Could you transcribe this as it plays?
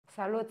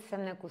Salut,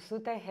 Semne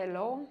Cusute.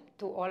 Hello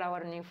to all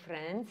our new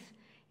friends.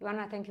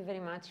 Ioana, thank you very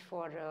much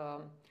for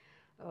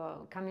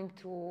coming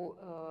to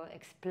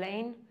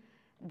explain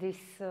this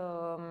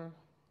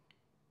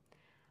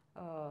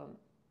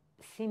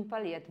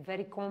simple yet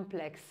very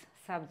complex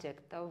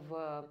subject of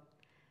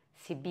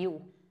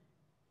Sibiu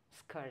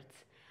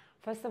skirts.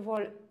 First of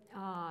all,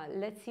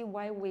 let's see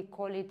why we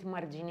call it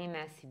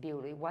marginimea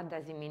Sibiului. What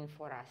does it mean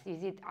for us?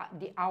 Is it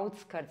the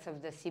outskirts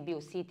of the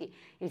Sibiu city?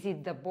 Is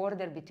it the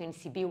border between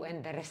Sibiu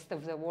and the rest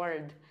of the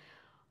world?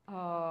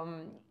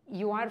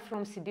 You are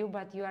from Sibiu,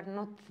 but you are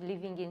not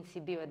living in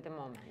Sibiu at the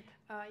moment.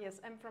 Yes,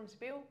 I'm from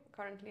Sibiu.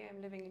 Currently,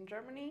 I'm living in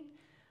Germany.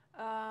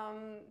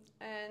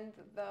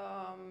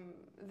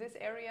 This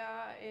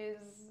area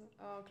is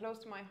close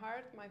to my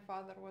heart. My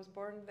father was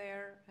born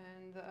there,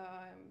 and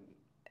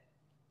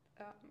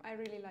I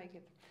really like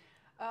it.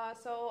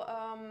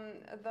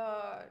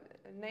 The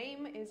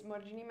name is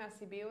marginimea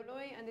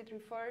Sibiului, and it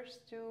refers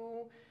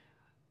to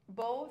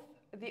both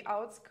the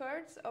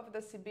outskirts of the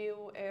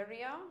Sibiu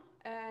area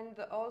and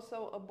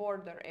also a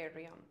border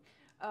area.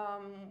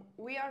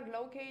 We are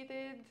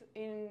located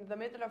in the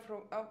middle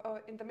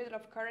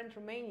of current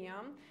Romania,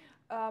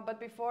 but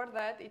before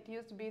that it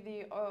used to be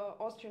the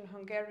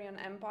Austrian-Hungarian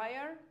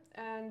Empire,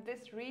 and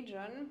this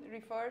region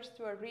refers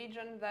to a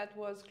region that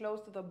was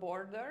close to the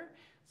border,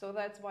 so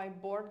that's why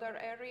border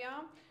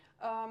area.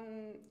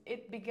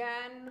 It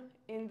began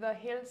in the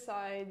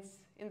hillsides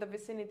in the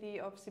vicinity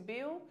of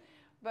Sibiu,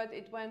 but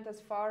it went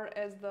as far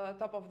as the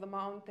top of the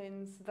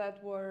mountains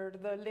that were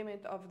the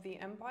limit of the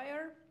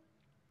empire.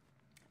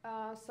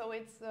 So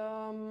it's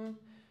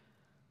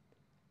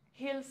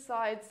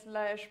hillside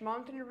 /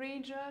 mountain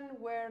region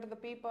where the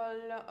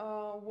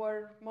people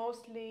were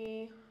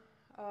mostly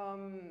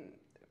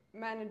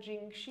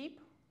managing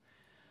sheep.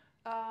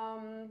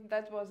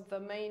 That was the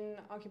main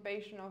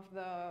occupation of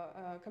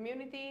the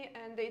community,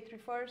 and it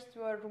refers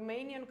to a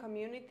Romanian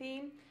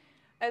community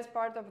as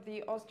part of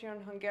the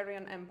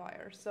Austrian-Hungarian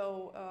Empire.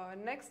 So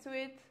next to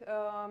it,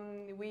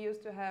 we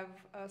used to have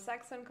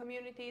Saxon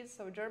communities,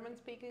 so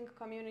German-speaking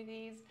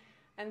communities,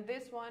 and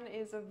this one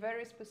is a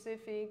very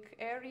specific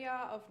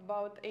area of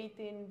about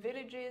 18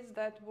 villages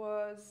that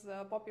was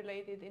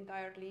populated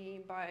entirely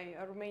by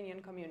a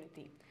Romanian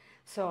community.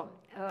 So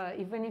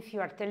even if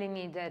you are telling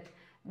me that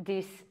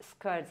these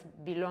skirts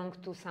belong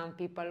to some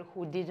people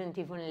who didn't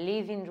even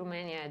live in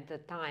Romania at the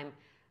time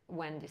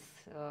when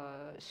these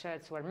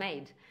shirts were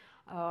made,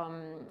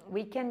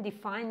 we can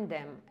define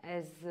them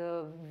as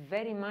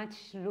very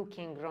much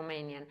looking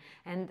Romanian.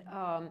 And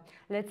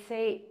let's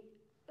say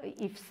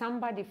if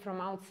somebody from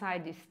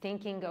outside is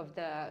thinking of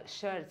the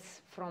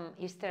shirts from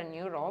Eastern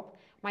Europe,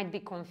 might be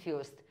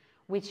confused.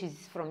 Which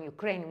is from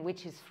Ukraine,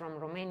 which is from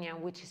Romania,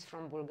 which is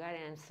from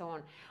Bulgaria, and so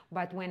on.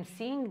 But when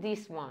seeing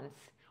these ones,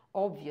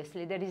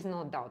 obviously there is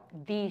no doubt,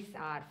 these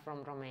are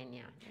from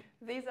Romania.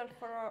 These are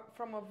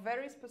from a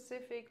very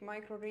specific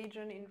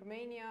micro-region in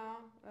Romania.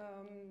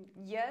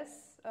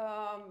 Yes,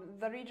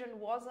 the region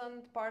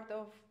wasn't part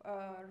of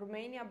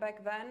Romania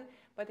back then,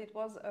 but it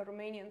was a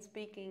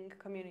Romanian-speaking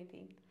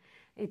community.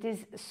 It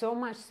is so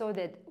much so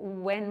that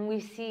when we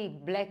see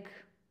black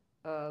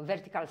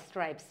vertical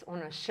stripes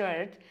on a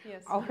shirt,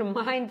 yes, our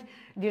mind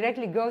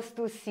directly goes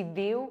to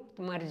Sibiu,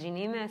 to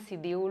marginimea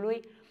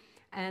Sibiului.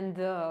 And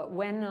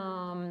when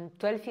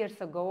 12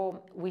 years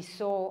ago we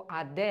saw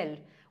Adele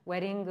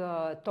wearing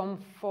Tom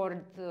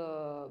Ford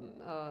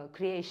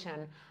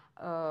creation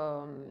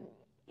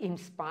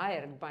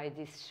inspired by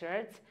these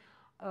shirts,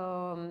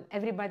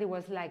 everybody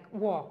was like,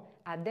 whoa,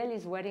 Adele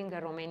is wearing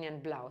a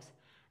Romanian blouse.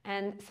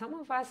 And some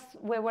of us,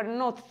 we were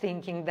not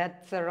thinking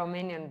that's a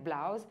Romanian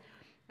blouse,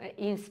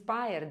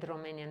 inspired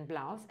Romanian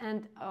blouse,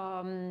 and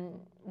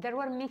there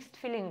were mixed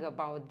feelings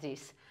about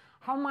this.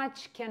 How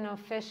much can a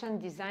fashion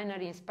designer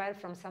inspire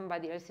from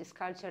somebody else's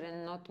culture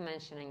and not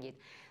mentioning it?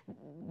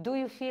 Do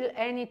you feel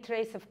any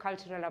trace of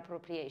cultural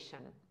appropriation?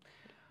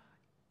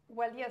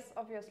 Well, yes,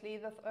 obviously.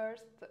 The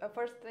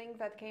first thing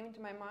that came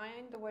to my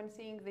mind when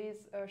seeing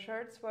these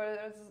shirts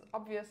was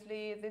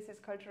obviously this is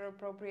cultural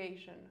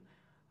appropriation.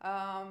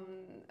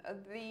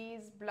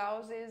 These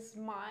blouses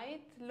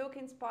might look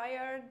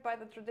inspired by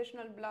the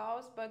traditional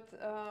blouse, but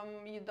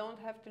you don't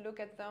have to look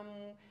at them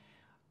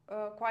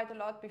quite a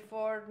lot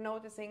before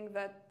noticing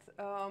that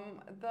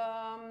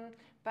the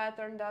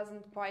pattern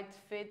doesn't quite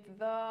fit,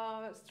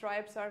 the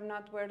stripes are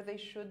not where they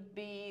should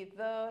be,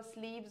 the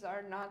sleeves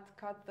are not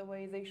cut the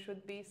way they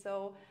should be.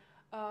 So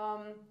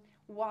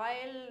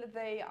while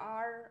they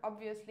are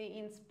obviously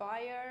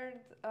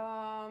inspired,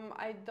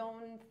 I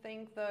don't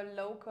think the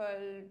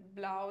local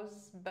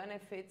blouse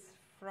benefits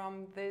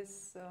from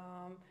this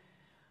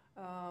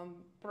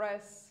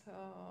press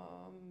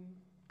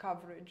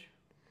coverage.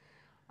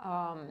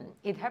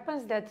 It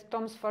happens that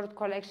Tom's Ford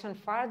collection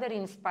further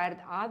inspired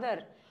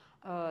other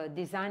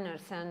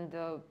designers and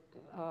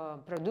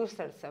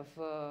producers of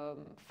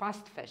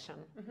fast fashion,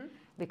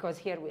 because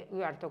here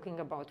we are talking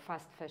about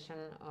fast fashion,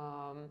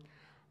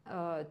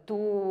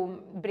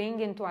 to bring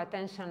into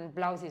attention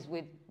blouses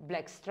with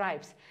black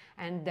stripes.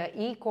 And the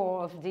echo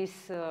of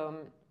this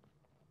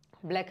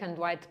black and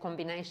white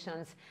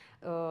combinations,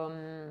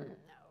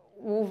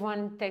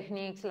 woven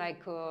techniques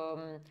like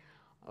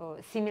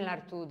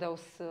similar to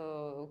those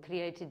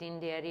created in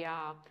the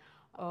area,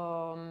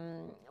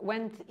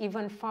 went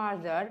even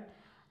farther,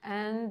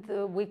 and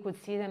we could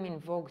see them in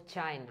Vogue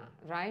China,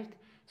 right?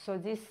 So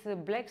these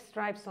black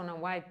stripes on a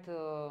white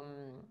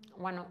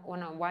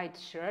on a white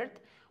shirt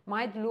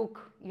might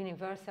look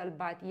universal,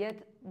 but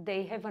yet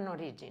they have an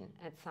origin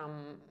at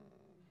some,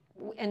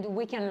 and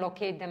we can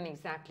locate them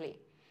exactly.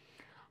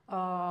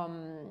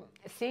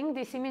 Seeing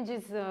these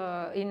images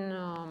in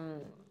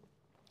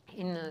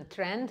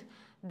trend,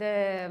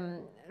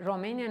 the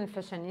Romanian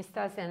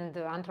fashionistas and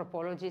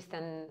anthropologists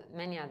and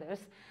many others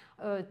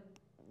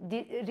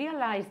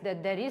realized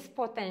that there is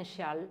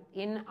potential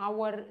in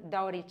our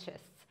dowry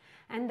chests,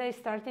 and they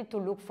started to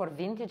look for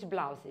vintage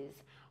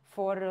blouses,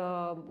 for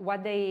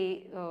what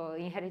they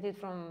inherited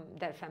from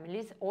their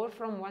families or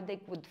from what they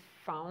could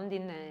found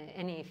in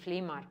any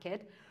flea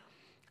market,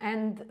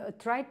 and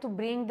tried to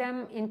bring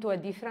them into a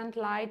different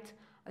light,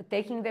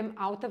 taking them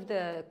out of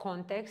the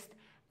context,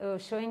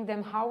 showing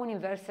them how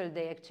universal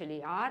they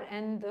actually are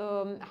and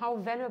how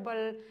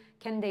valuable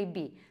can they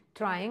be.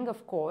 Trying,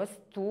 of course,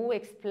 to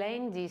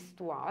explain this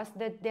to us,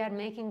 that they are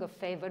making a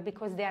favor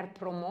because they are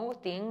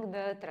promoting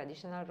the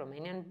traditional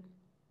Romanian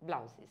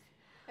blouses.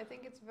 I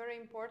think it's very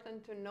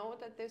important to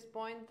note at this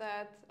point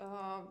that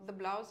the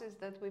blouses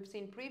that we've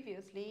seen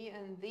previously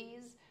and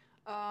these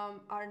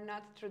are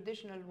not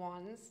traditional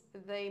ones.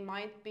 They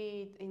might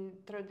be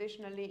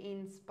traditionally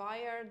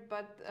inspired,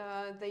 but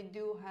they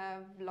do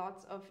have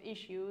lots of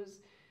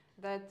issues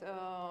that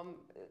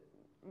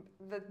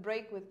that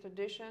break with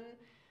tradition,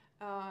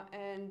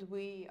 and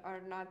we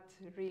are not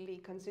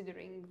really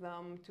considering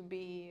them to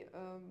be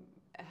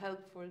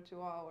helpful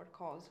to our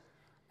cause.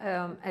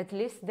 At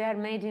least they're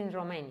made in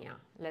Romania,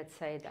 let's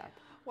say that.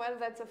 Well,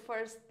 that's a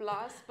first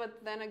plus,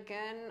 but then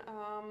again,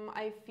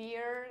 I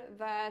fear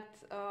that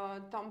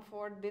Tom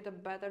Ford did a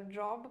better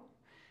job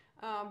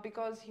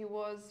because he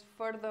was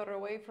further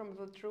away from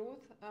the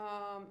truth,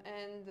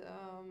 and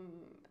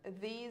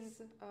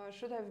these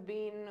should have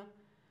been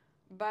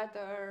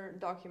better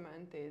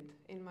documented,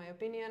 in my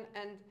opinion,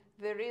 and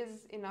there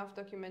is enough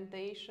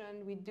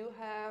documentation. We do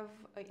have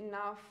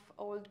enough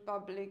old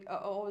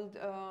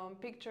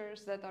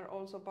pictures that are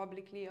also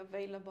publicly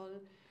available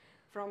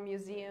from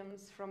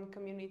museums, from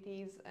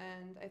communities,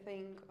 and I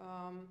think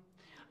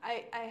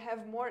I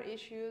have more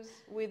issues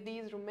with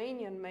these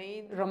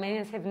Romanian-made.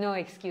 Romanians have no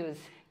excuse.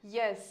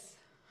 Yes.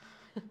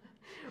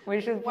 We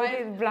should put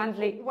it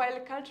bluntly. While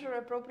cultural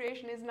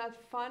appropriation is not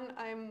fun,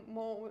 I'm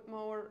more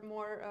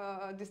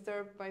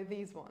disturbed by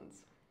these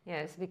ones.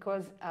 Yes,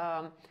 because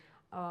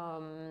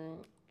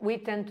we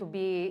tend to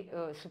be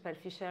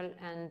superficial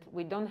and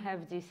we don't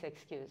have this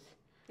excuse.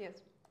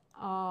 Yes.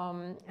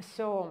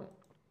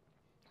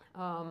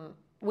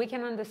 We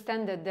can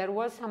understand that there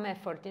was some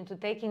effort into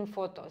taking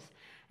photos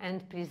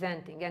and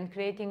presenting and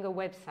creating a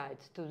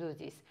website to do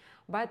this.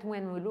 But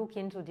when we look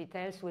into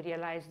details, we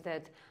realize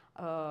that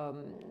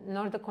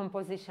nor the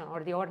composition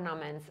or the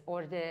ornaments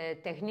or the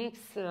techniques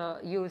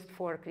used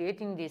for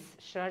creating this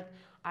shirt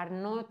are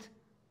not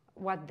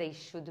what they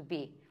should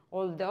be.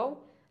 Although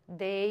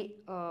they,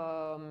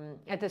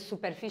 at a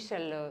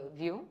superficial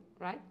view,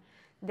 right,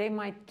 they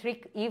might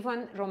trick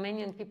even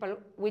Romanian people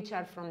which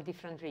are from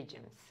different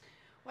regions.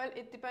 Well,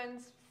 it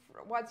depends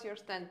what's your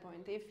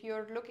standpoint. If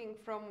you're looking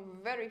from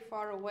very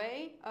far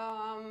away,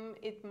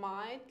 it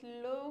might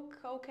look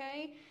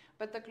okay,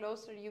 but the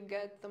closer you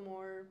get, the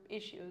more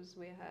issues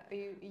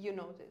you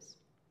notice.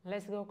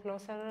 Let's go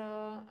closer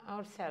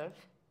ourselves.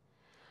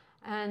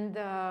 And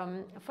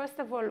first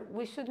of all,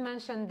 we should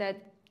mention that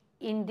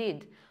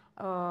indeed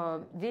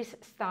this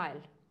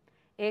style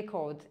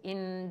echoed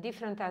in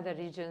different other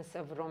regions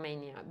of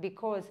Romania,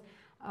 because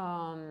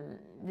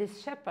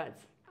these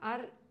shepherds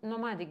are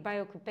nomadic by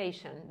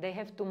occupation. They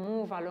have to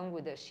move along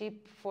with the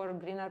sheep for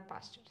greener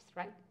pastures,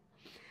 right?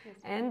 Yes.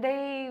 And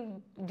they,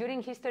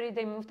 during history,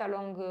 they moved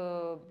along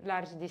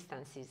large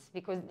distances,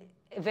 because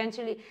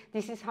eventually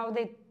this is how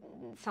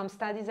some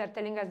studies are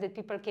telling us that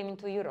people came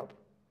into Europe,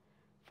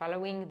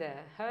 following the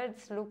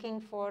herds, looking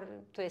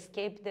to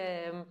escape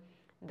the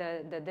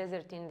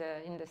desert in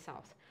the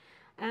south.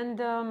 And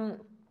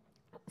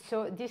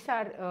so these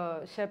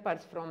are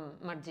shepherds from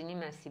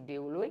Marginimea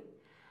Sibiului.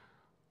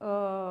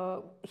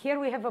 Here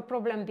we have a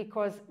problem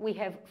because we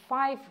have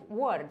 5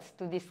 words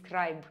to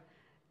describe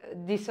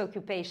this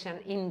occupation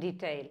in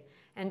detail.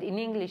 And in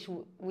English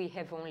we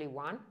have only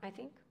 1, I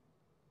think.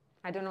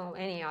 I don't know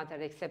any other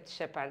except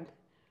shepherd.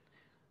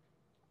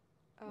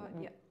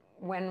 Yeah.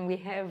 When we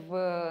have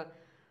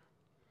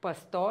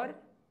pastor,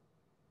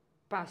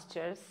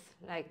 pastures,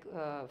 like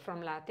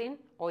from Latin,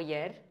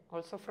 oier,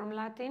 also from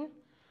Latin,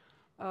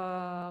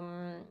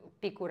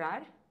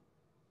 picurar,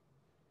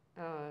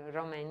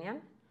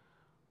 Romanian,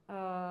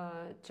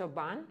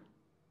 Çoban,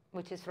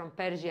 which is from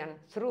Persian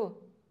through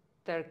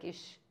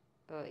Turkish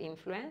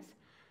influence,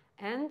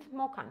 and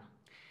Mocan.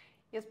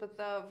 Yes, but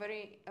the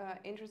very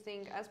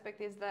interesting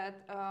aspect is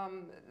that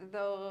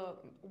the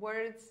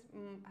words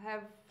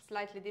have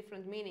slightly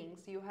different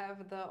meanings. You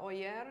have the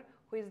oyer,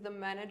 who is the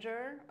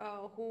manager,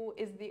 who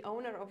is the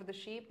owner of the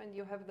sheep, and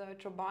you have the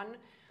choban,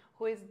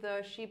 who is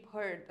the sheep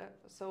herd.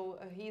 So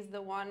he's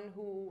the one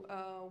who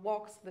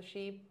walks the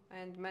sheep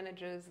and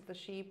manages the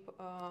sheep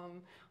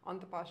on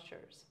the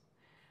pastures.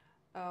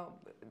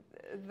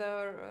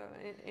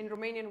 In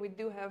Romanian, we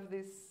do have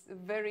this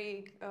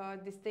very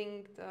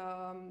distinct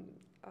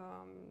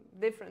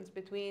difference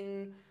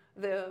between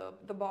the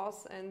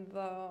boss and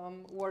the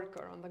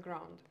worker on the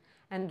ground.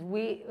 And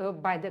we,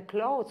 by the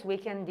clothes, we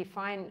can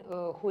define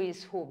who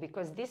is who,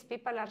 because these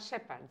people are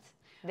shepherds.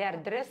 They are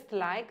dressed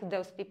like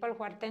those people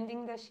who are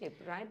tending the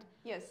sheep, right?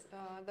 Yes,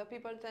 the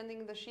people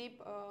tending the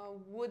sheep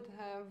would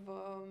have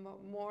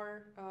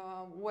more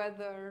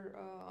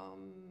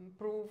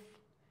weather-proof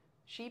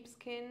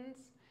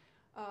sheepskins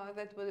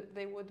that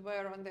they would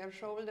wear on their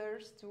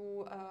shoulders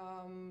to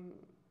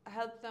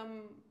help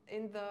them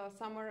in the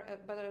summer,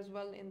 but as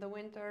well in the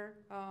winter,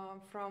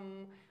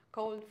 from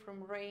cold,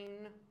 from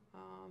rain,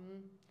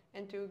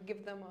 and to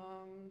give them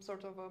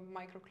sort of a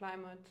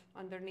microclimate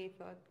underneath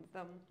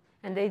them.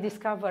 And they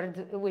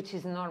discovered, which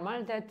is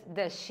normal, that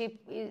the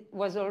sheep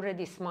was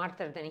already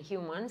smarter than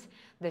humans.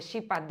 The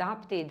sheep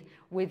adapted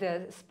with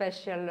a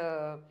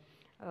special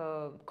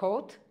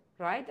coat,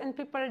 right? And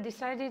people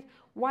decided,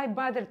 why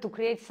bother to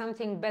create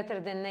something better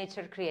than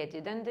nature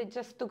created? And they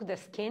just took the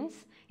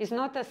skins. It's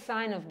not a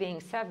sign of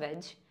being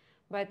savage,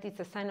 but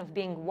it's a sign of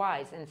being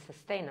wise and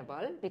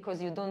sustainable,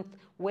 because you don't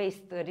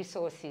waste the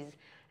resources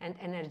and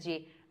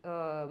energy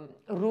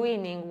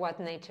ruining what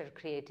nature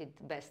created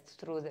best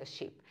through the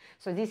sheep.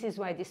 So this is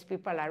why these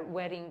people are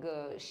wearing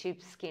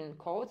sheepskin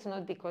coats,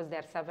 not because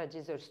they're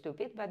savages or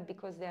stupid, but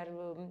because they're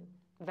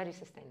very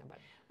sustainable.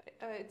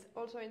 It's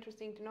also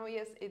interesting to know,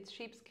 yes, it's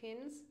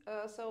sheepskins,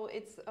 so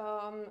it's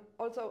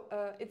also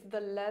it's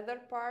the leather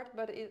part,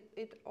 but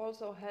it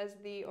also has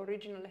the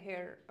original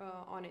hair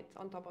on it,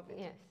 on top of it.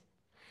 Yes.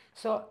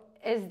 So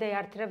as they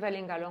are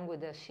traveling along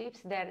with the sheep,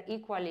 they're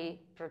equally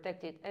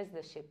protected as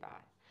the sheep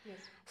are. Yes.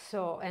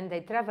 So, and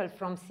they travel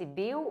from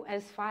Sibiu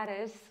as far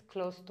as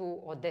close to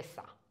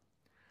Odessa.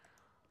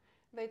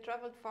 They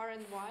traveled far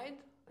and wide.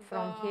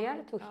 From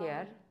here to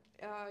here.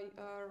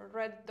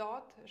 Red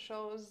dot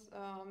shows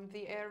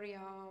the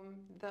area,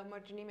 the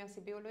Marginimea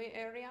Sibiului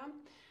area.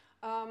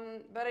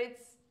 But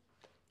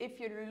if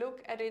you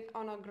look at it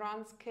on a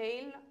grand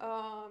scale,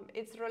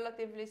 it's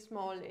relatively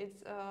small.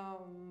 It's a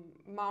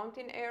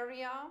mountain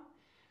area,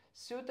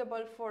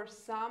 suitable for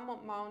some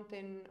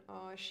mountain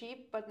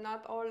sheep, but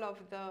not all of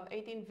the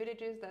 18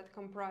 villages that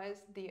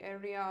comprise the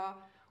area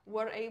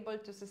were able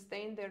to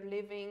sustain their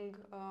living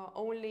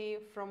only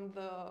from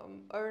the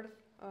earth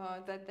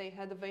that they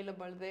had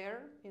available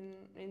there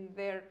in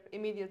their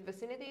immediate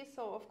vicinity.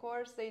 So of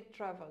course they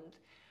traveled.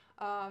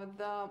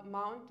 The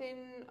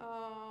mountain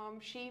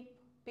sheep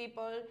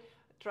people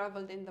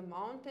traveled in the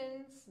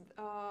mountains.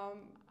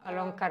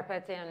 Along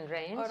Carpathian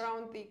Range?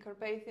 Around the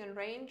Carpathian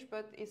Range,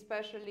 but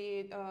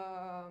especially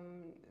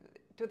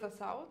to the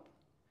south,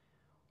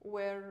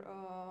 where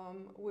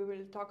we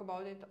will talk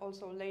about it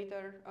also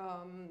later,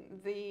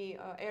 the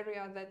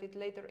area that it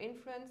later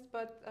influenced,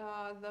 but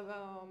the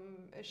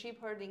sheep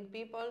herding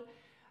people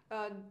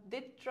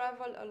did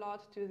travel a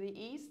lot to the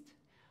east,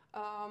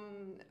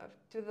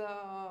 to the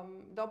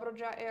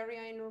Dobroja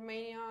area in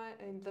Romania,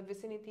 in the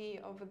vicinity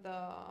of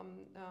the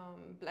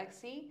Black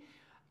Sea,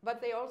 but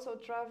they also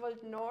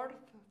traveled north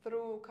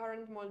through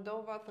current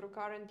Moldova, through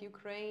current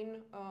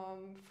Ukraine.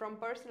 From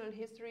personal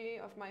history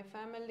of my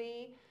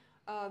family,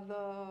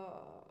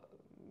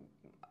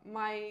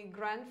 my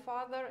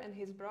grandfather and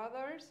his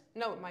brothers,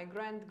 no, my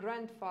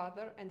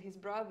grandfather and his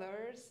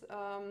brothers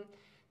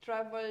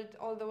traveled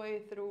all the way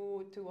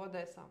through to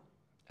Odessa.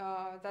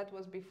 That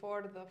was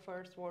before the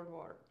First World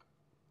War.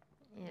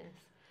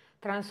 Yes.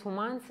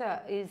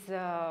 Transhumanță is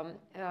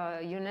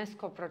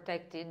UNESCO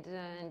protected,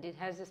 and it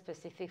has a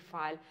specific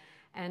file,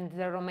 and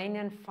the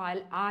Romanian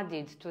file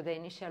added to the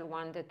initial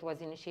one that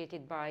was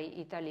initiated by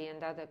Italy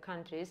and other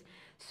countries.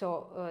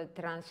 So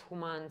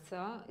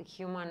transhumanță,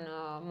 human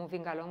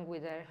moving along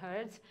with their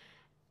herds,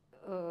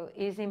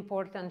 is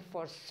important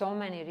for so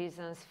many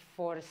reasons,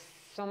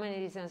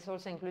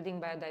 also including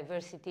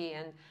biodiversity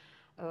and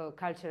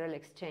cultural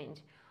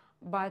exchange.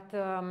 But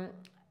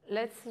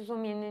let's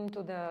zoom in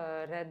into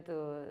the red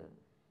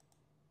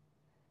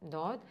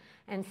dot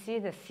and see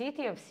the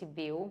city of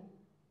Sibiu,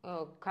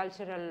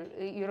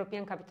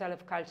 European Capital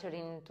of Culture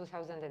in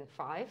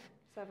 2005.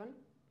 Seven,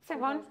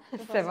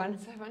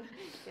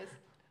 yes.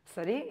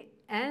 Sorry.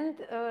 And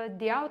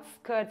the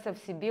outskirts of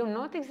Sibiu,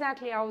 not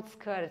exactly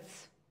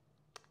outskirts,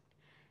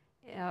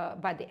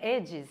 but the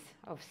edges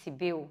of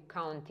Sibiu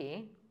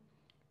County.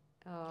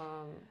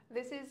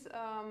 This is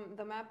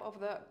the map of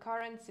the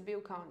current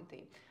Sibiu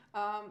County.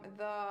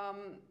 The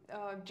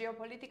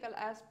geopolitical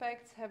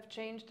aspects have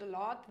changed a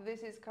lot.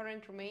 This is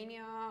current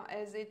Romania,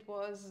 as it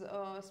was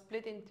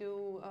split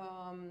into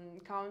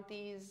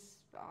counties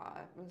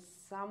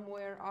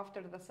somewhere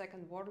after the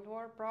Second World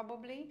War,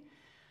 probably.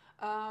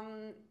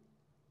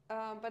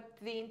 But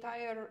the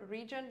entire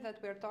region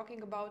that we're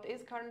talking about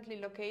is currently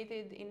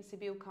located in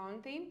Sibiu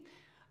County.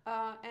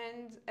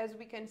 And as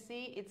we can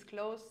see, it's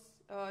close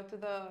to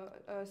the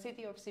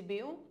city of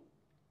Sibiu.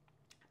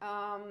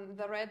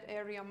 The red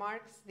area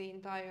marks the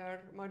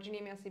entire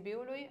Marginimea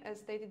Sibiului. As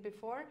stated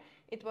before,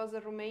 it was a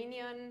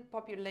Romanian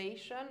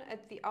population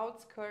at the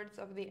outskirts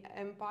of the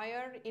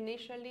empire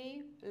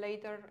initially,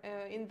 later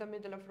in the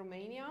middle of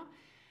Romania.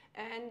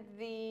 And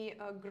the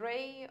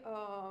grey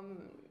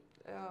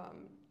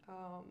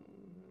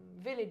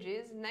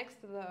villages next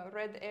to the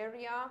red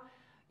area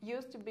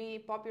used to be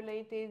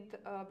populated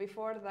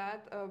before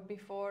that,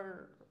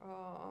 before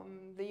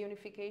the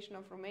unification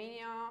of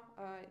Romania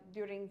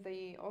during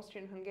the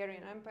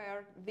Austrian-Hungarian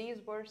Empire.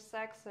 These were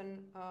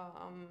Saxon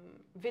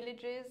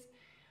villages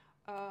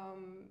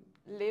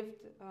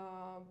lived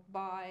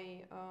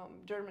by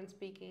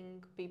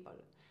German-speaking people.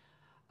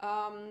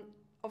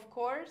 Of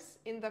course,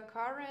 in the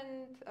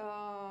current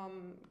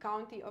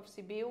county of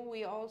Sibiu,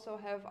 we also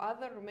have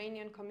other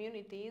Romanian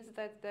communities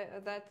that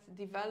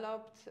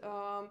developed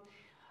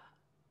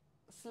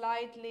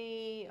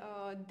slightly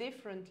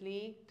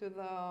differently to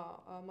the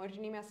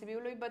Marginimea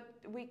Sibiului, but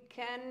we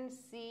can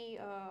see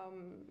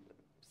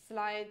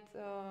slight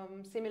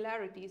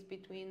similarities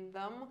between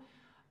them.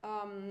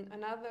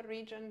 Another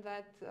region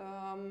that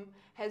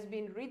has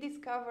been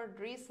rediscovered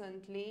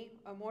recently,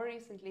 more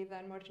recently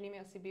than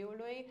Marginimea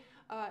Sibiului,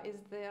 is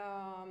the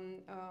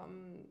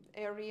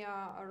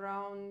area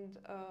around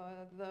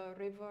the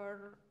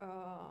river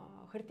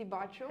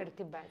Hârtibaciu.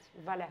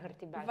 Valea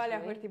Hârtibaciului.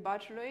 Valea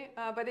Hârtibaciului,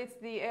 but it's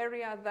the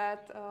area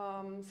that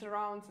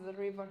surrounds the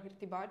river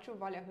Hârtibaciu,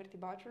 Valea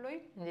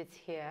Hârtibaciului. And it's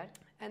here.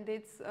 And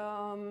it's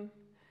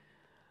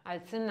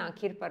Alțâna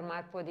Kirpar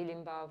Marpo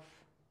Dilimbav.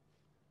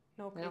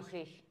 No.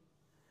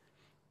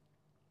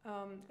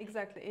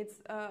 Exactly.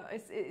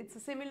 It's a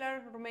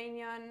similar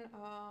Romanian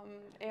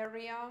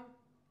area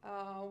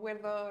where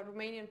the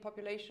Romanian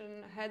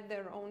population had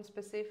their own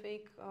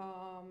specific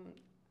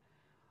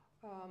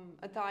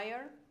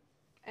attire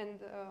and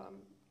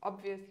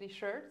obviously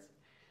shirts,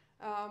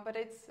 but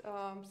it's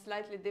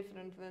slightly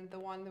different than the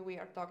one that we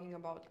are talking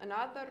about.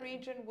 Another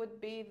region would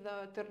be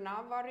the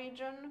Târnava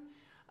region.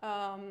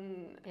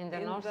 In the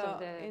north of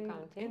the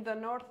county? In the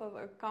north of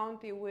the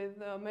county with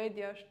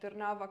Mediaș,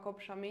 Târnava,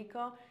 Copșa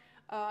Mică.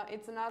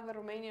 It's another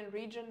Romanian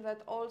region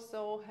that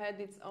also had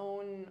its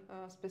own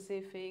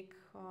specific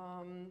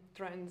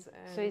trends.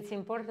 So it's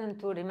important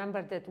to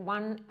remember that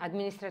one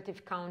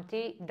administrative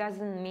county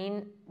doesn't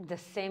mean the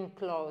same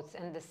clothes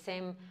and the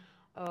same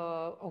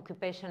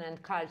occupation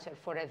and culture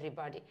for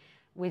everybody.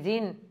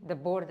 Within the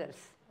borders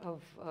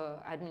of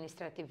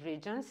administrative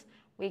regions,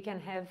 we can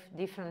have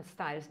different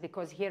styles,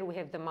 because here we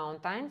have the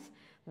mountains,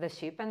 the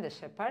sheep and the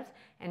shepherds,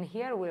 and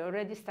here we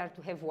already start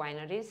to have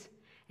wineries,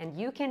 and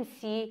you can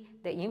see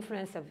the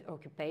influence of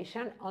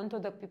occupation onto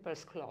the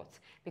people's clothes,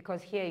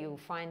 because here you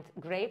find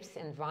grapes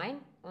and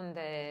wine on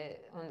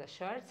the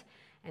shirts,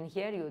 and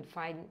here you would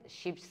find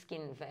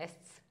sheepskin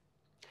vests,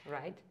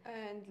 right?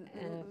 And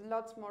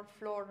lots more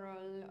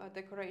floral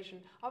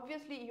decoration.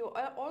 Obviously, you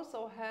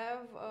also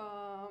have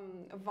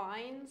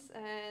vines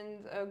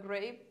and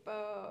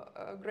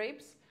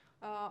grapes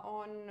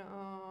on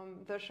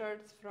the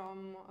shirts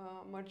from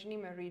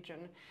Marginimea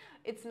region.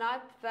 It's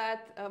not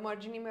that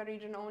Marginimea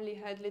region only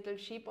had little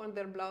sheep on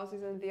their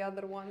blouses and the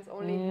other ones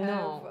only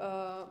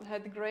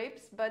had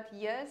grapes, but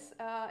yes,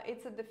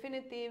 it's a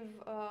definitive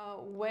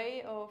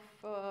way of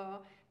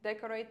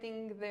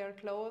decorating their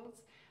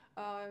clothes.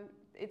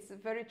 It's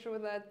very true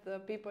that the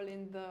people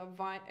in the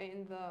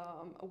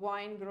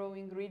wine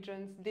growing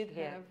regions did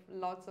have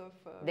lots of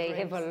They grapes.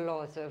 have a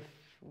lot of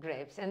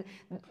grapes, and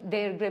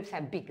their grapes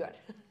are bigger.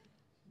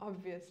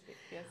 Obviously,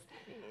 yes.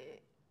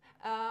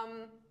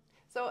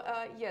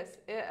 Yes,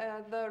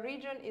 the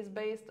region is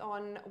based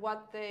on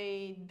what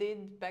they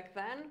did back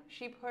then,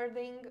 sheep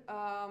herding,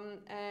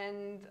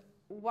 and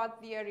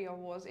what the area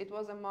was. It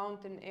was a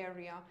mountain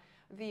area.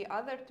 The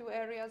other two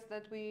areas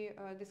that we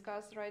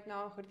discussed right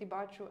now,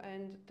 Hârtibaciu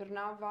and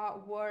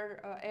Târnava, were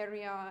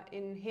area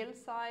in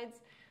hillsides.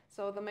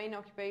 So the main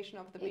occupation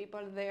of the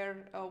people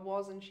there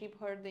wasn't sheep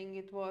herding,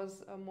 it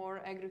was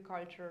more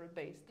agricultural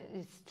based.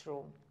 It's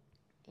true,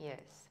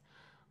 yes.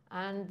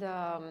 And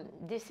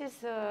this is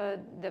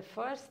the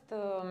first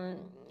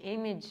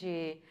image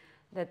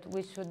that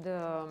we should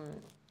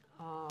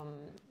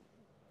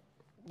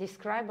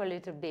describe a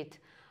little bit,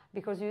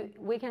 because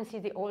we can see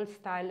the old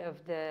style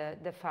of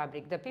the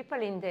fabric. The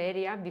people in the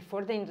area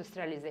before the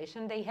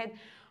industrialization, they had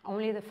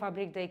only the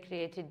fabric they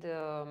created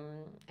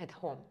at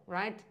home,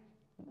 right?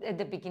 At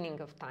the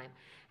beginning of time.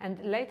 And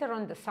later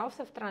on, the south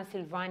of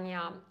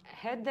Transylvania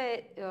had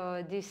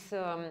this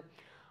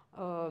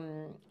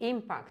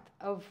impact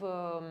of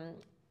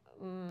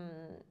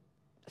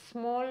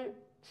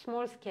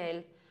small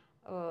scale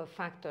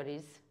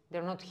factories.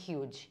 They're not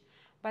huge,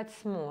 but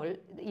small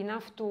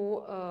enough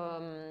to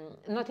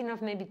not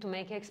enough maybe to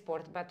make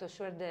export, but to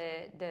assure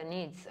the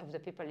needs of the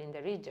people in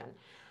the region,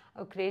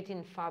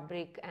 creating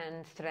fabric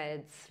and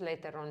threads,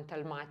 later on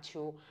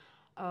tălmaciu,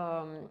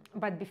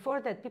 But before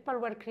that, people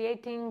were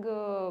creating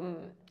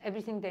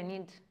everything they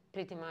need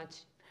pretty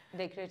much.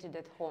 They created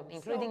at home,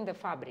 including the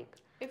fabric.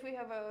 If we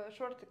have a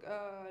short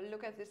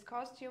look at this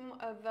costume,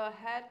 the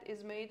hat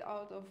is made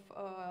out of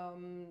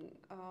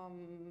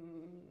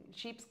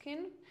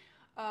sheepskin.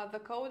 The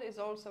coat is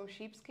also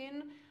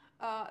sheepskin.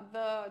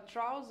 The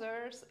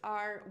trousers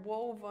are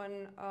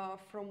woven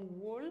from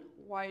wool,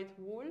 white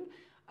wool.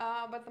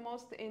 But the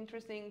most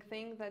interesting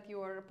thing that you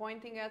were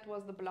pointing at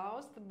was the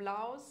blouse. The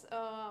blouse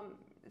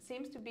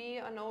seems to be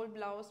an old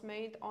blouse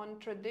made on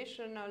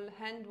traditional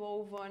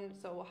hand-woven,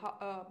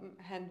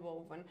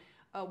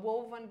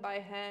 woven by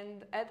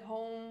hand at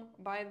home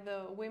by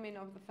the women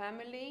of the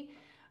family.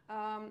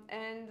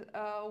 And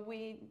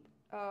we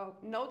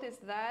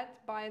noticed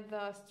that by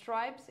the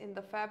stripes in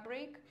the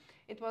fabric.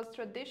 It was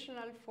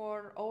traditional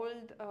for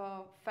old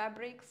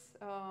fabrics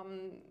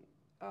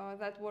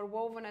that were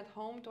woven at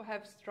home to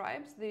have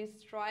stripes. These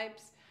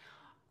stripes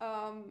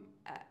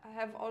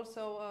have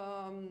also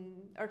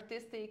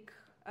artistic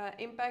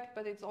impact,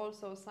 but it's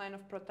also a sign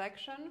of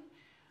protection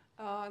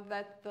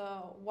that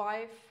the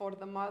wife or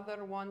the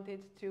mother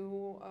wanted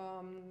to pull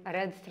a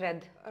red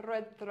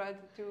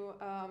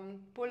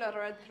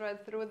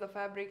thread through the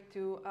fabric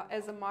to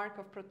as a mark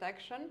of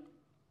protection.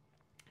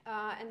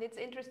 And it's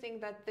interesting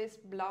that this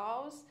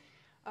blouse,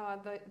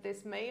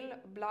 this male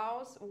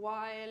blouse,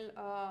 while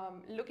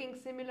looking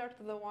similar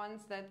to the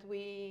ones that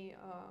we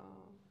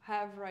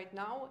have right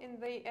now in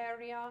the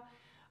area,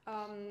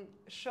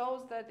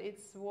 shows that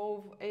it's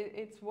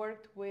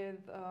worked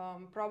with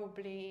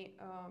probably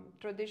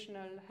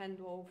traditional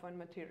hand-woven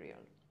material.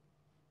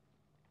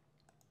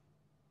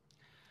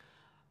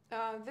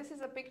 This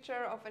is a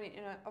picture of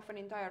an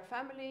entire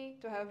family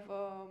to have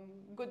a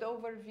good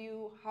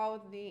overview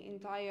how the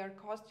entire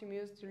costume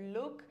used to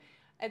look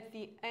at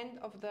the end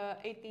of the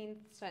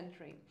 18th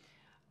century.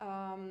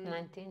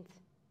 19th.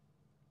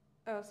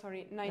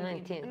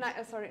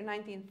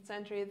 19th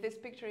century. This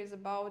picture is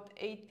about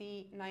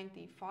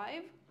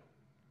 1895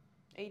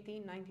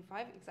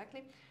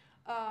 exactly,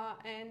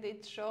 and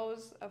it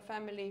shows a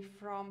family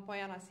from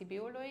Poiana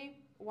Sibiului,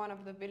 one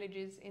of the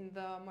villages in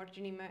the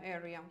Marginime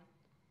area.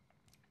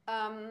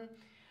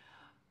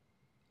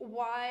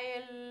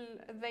 While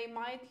they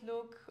might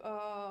look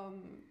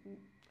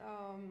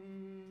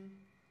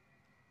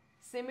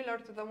similar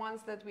to the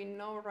ones that we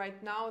know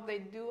right now, they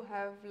do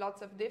have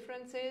lots of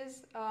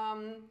differences.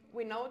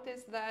 We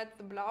notice that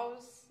the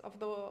blouse of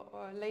the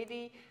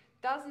lady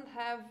doesn't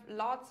have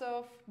lots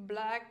of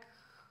black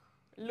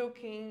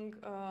looking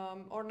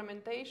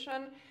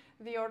ornamentation.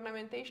 The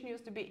ornamentation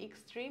used to be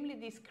extremely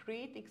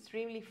discreet,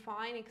 extremely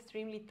fine,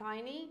 extremely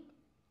tiny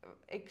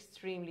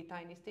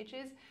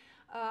stitches.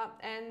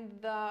 And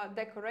the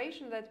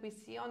decoration that we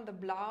see on the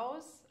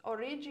blouse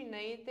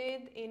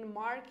originated in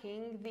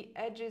marking the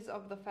edges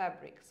of the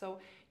fabric. So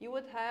you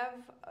would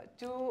have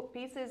two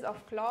pieces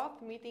of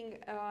cloth meeting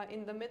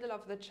in the middle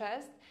of the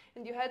chest,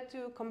 and you had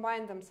to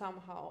combine them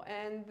somehow.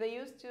 And they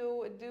used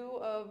to do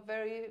a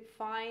very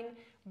fine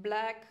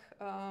black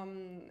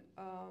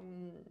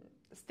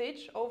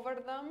stitch over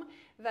them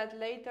that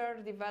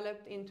later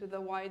developed into the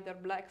wider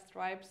black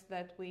stripes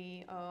that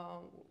we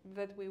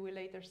will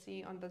later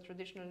see on the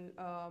traditional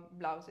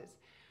blouses.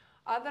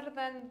 Other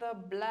than the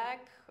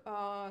black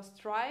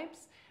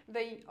stripes,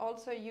 they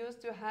also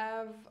used to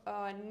have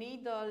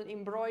needle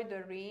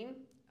embroidery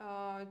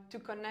to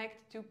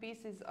connect two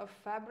pieces of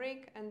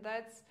fabric, and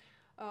that's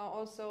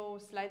also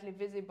slightly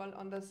visible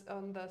on the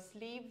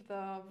sleeve.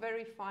 The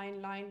very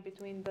fine line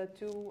between the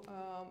two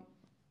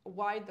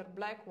wider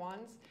black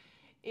ones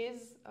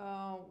is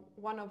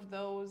one of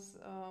those,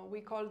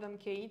 we call them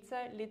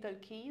cheițe, little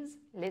keys.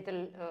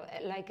 Little,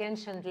 like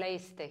ancient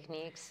lace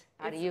techniques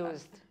are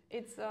used.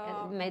 It's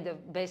made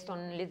based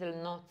on little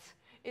knots.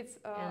 It's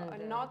a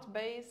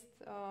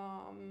knot-based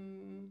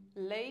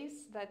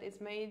lace that is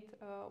made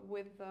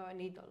with a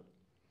needle.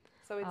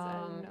 So it's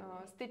a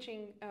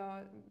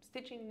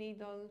stitching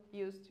needle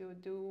used to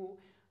do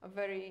a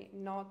very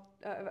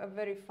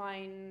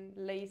fine,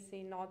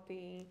 lacy,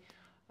 knotty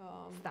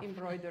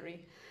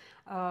embroidery.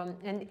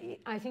 And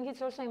I think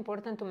it's also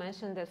important to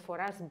mention that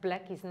for us,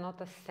 black is not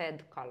a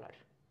sad color.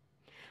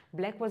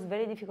 Black was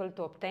very difficult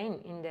to obtain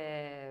in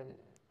the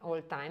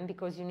old time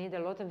because you need a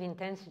lot of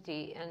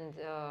intensity, and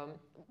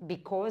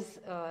because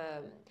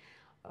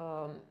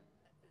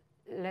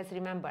let's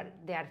remember,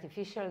 the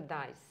artificial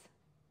dyes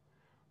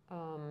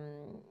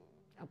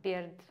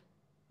appeared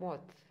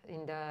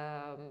in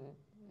the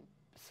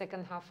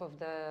second half of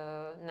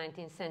the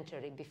 19th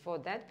century. Before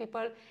that,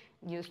 people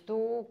used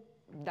to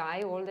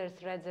dye all their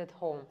threads at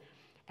home,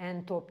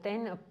 and to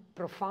obtain a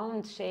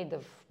profound shade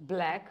of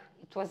black,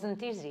 it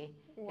wasn't easy.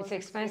 It's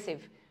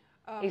expensive.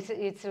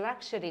 It's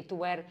luxury to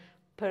wear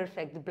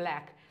perfect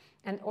black.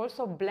 And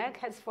also black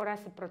has for us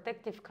a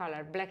protective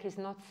color. Black is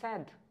not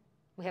sad.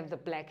 We have the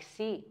Black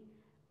Sea.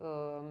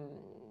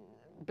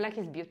 Black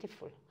is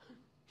beautiful.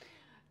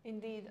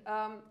 Indeed.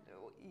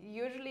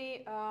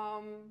 usually,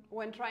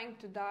 when trying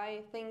to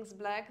dye things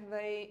black,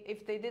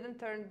 if they didn't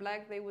turn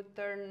black, they would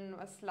turn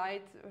a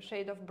slight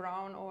shade of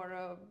brown or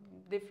a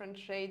different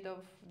shade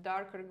of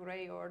darker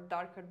gray or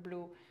darker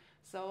blue.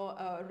 So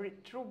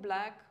true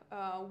black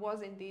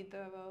was indeed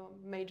a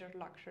major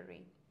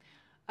luxury.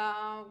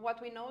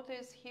 What we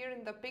notice here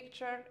in the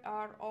picture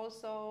are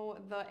also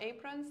the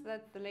aprons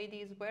that the lady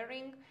is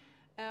wearing.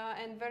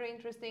 And very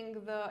interesting,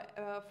 the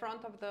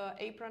front of the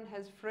apron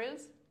has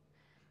frills.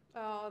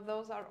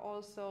 Those are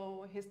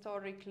also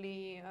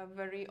historically a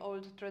very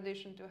old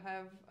tradition to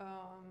have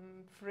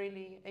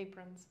frilly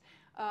aprons.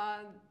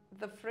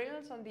 The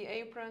frills on the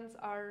aprons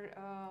are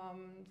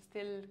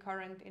still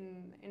current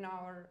in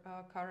our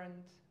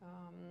current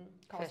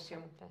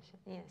costume. Fashion,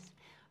 yes.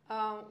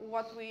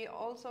 What we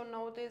also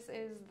notice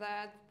is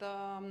that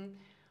the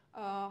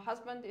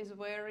husband is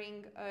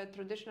wearing a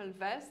traditional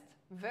vest,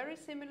 very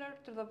similar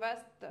to the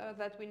vest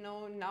that we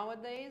know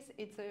nowadays.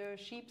 It's a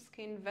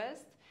sheepskin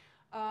vest.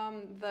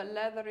 The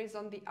leather is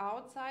on the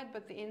outside,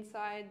 but the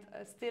inside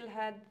still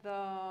had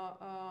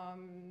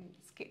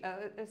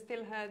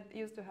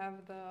used to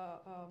have the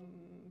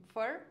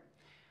fur,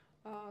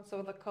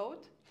 so the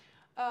coat.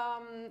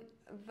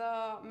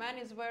 The man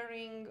is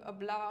wearing a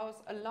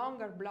blouse, a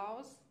longer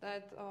blouse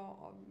that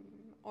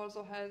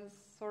also has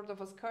sort of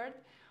a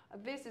skirt.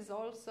 This is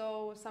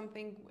also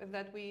something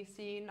that we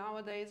see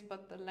nowadays,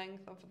 but the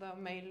length of the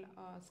male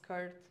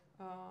skirt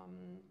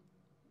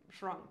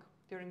shrunk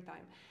during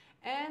time.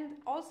 And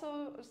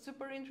also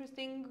super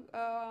interesting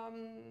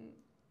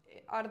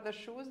are the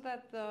shoes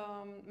that the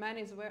man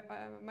is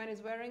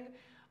wearing.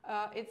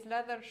 It's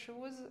leather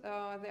shoes.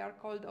 They are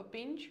called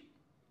opinci.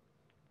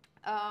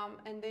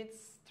 And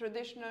it's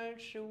traditional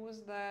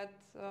shoes that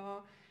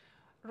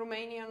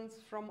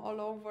Romanians from all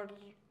over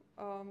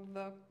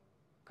the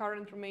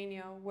current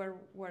Romania were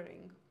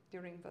wearing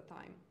during the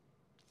time.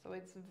 So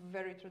it's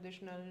very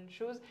traditional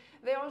shoes.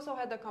 They also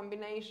had a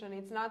combination.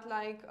 It's not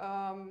like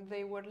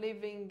they were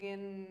living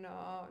in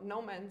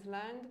no man's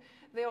land.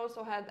 They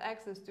also had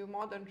access to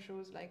modern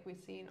shoes like we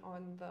see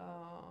on the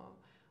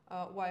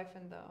wife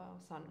and the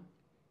son.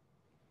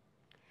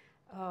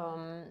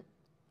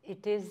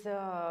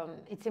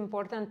 It's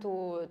important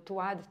to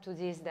add to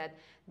this that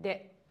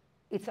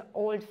it's an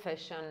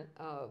old-fashioned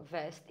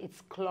vest.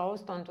 It's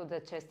closed onto the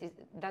chest. It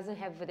doesn't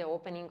have the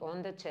opening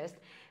on the chest,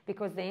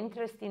 because the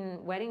interest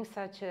in wearing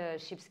such a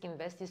sheepskin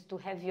vest is to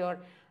have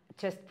your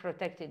chest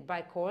protected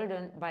by cold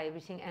and by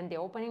everything. And the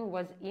opening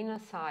was in a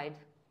side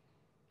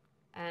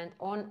and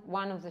on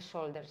one of the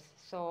shoulders.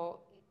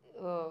 So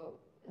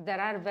there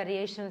are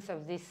variations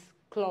of this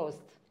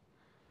closed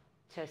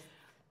chest.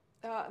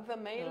 The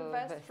male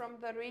vest from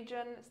the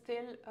region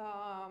still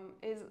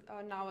is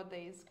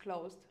nowadays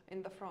closed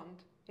in the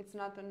front. It's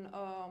not an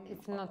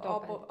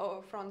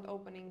front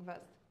opening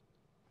vest.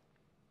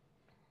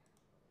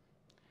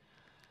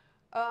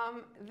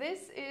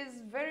 This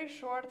is very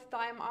short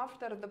time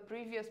after the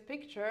previous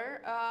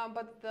picture,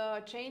 but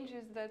the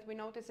changes that we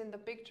notice in the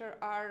picture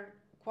are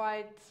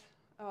quite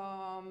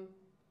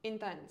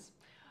intense.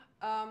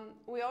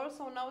 We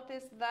also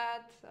noticed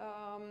that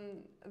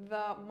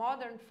the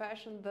modern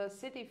fashion, the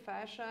city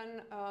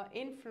fashion,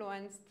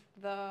 influenced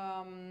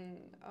the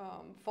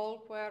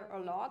folkwear a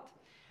lot.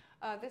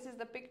 This is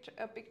a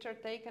picture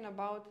taken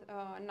about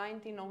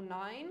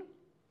 1909,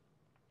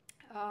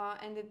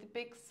 and it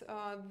depicts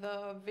a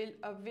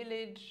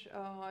village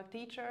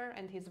teacher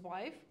and his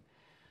wife.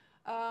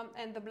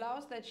 And the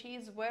blouse that she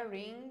is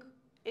wearing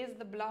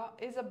is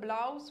a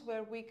blouse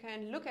where we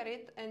can look at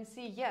it and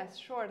see, yes,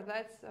 sure,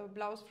 that's a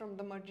blouse from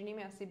the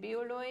Mărginimea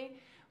Sibiului.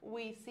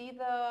 We see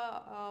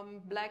the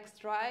black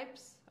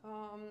stripes,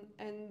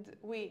 and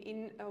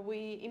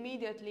we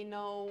immediately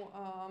know,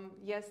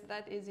 yes,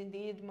 that is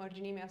indeed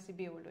Mărginimea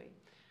Sibiului.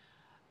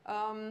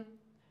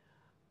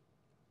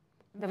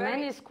 The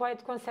man is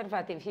quite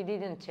conservative. He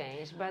didn't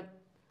change, but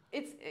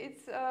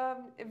it's a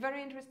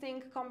very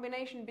interesting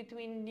combination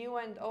between new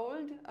and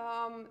old.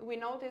 We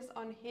notice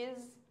on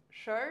his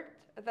shirt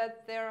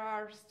that there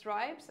are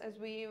stripes, as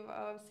we've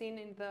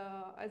seen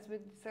as we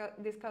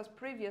discussed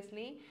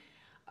previously.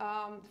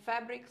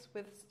 Fabrics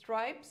with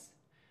stripes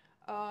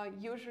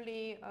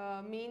usually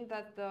mean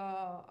that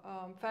the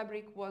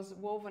fabric was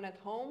woven at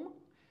home,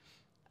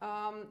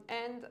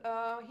 and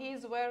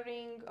he's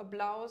wearing a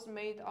blouse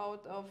made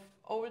out of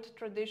old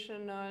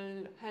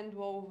traditional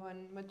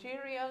hand-woven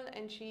material,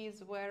 and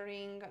she's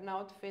wearing an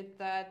outfit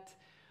that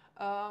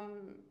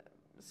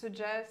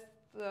suggests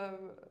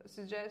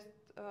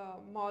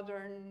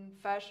modern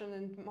fashion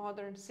and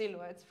modern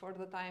silhouettes for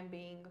the time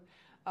being.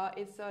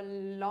 It's a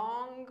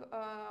long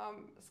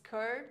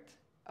skirt,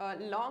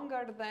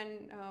 longer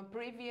than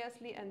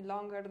previously and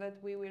longer than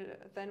we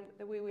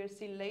will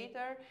see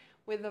later,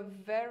 with a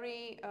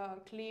very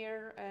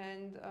clear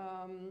and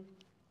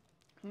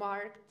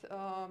marked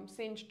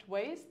cinched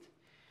waist,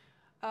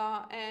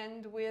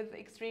 and with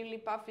extremely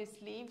puffy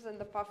sleeves and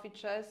a puffy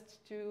chest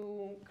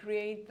to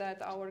create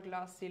that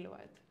hourglass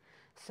silhouette.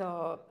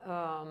 So,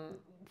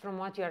 from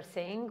what you are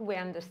saying, we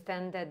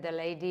understand that the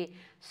lady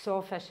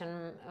saw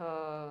fashion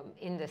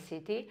in the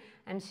city,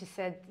 and she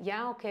said,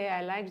 yeah, okay,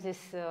 I like this,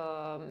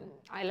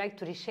 I like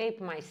to reshape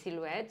my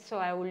silhouette, so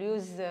I will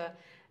use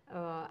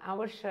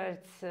our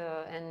shirts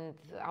and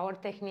our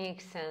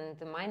techniques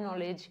and my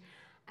knowledge,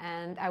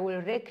 and I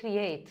will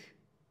recreate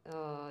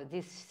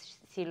this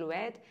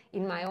silhouette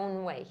in my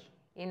own way,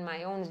 in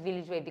my own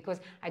village way, because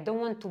I don't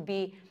want to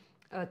be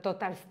a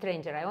total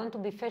stranger. I want to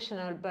be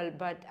fashionable,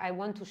 but I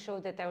want to show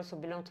that I also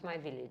belong to my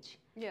village.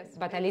 Yes.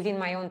 But I live in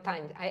my own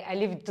time. I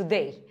live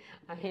today.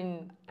 I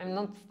mean, I'm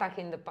not stuck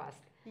in the past.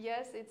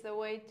 Yes, it's a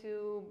way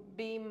to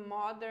be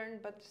modern,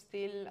 but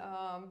still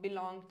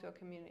belong to a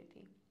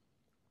community.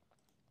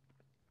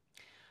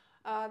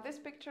 This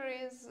picture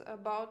is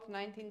about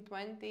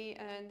 1920,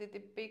 and it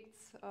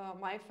depicts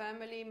my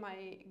family,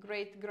 my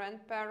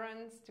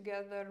great-grandparents,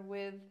 together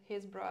with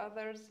his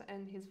brothers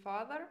and his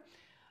father.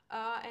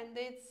 And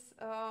it's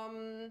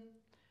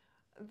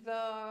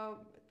the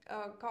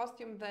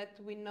costume that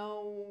we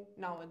know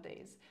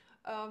nowadays.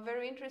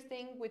 Very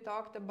interesting, we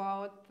talked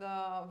about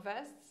the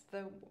vests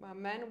the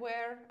men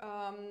wear.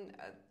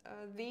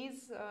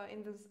 These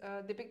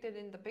depicted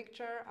in the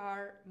picture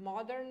are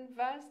modern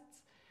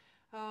vests,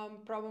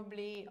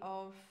 probably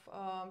of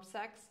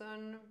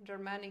Saxon,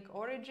 Germanic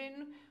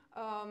origin,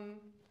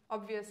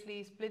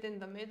 obviously split in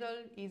the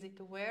middle, easy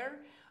to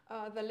wear.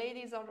 The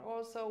ladies are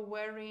also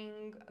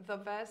wearing the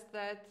vest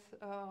that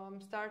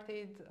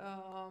started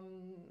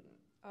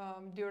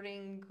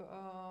during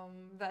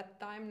that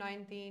time,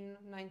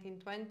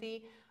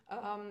 1920.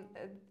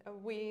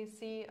 We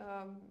see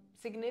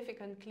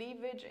significant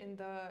cleavage in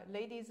the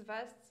ladies'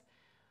 vests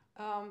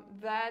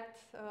that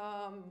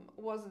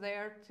was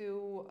there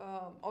to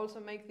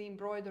also make the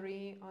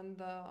embroidery on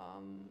the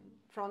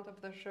front of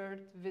the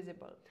shirt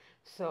visible.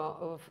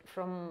 So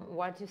from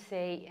what you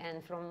say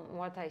and from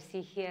what I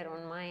see here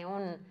on my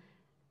own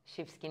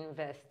sheepskin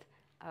vest,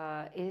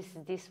 is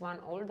this one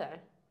older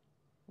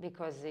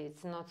because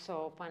it's not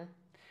so open?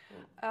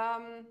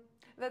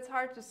 That's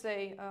hard to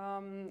say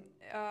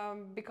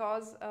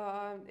because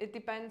it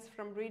depends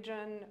from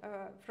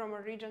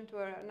a region to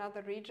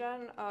another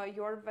region.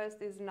 Your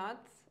vest is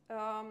not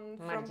from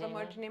the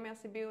Marginemea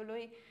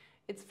Sibiului,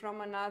 it's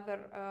from another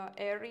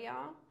area.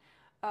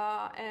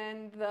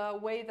 And the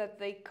way that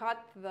they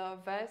cut the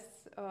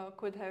vests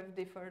could have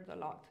differed a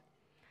lot.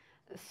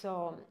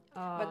 So,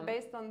 but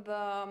based on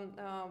the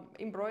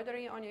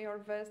embroidery on your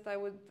vest, I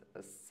would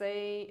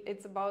say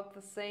it's about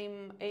the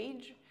same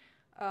age,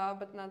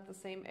 but not the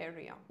same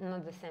area.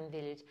 Not the same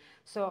village.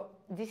 So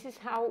this is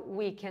how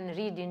we can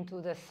read into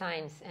the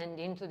signs and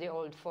into the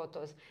old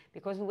photos,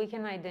 because we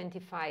can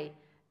identify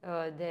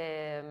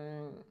the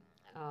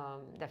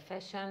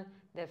fashion,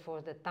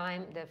 therefore the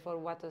time, therefore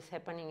what was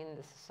happening in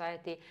the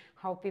society,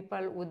 how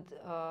people would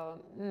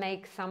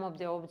make some of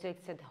the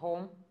objects at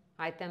home,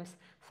 items.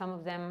 Some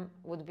of them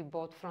would be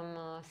bought from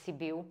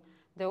Sibiu.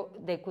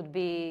 They could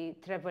be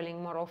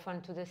traveling more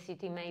often to the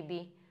city,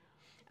 maybe.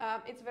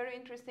 It's very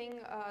interesting.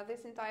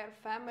 This entire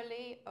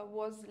family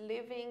was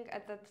living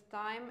at that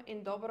time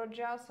in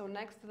Dobroja, so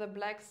next to the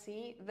Black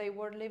Sea. They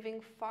were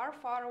living far,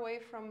 far away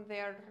from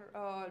their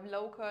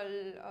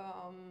local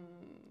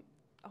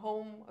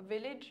home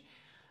village.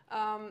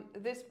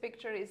 This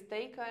picture is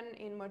taken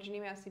in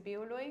Marginemea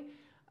Sibiului,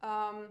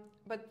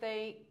 but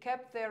they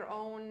kept their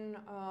own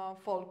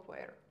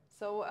folkwear.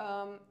 So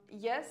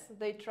yes,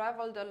 they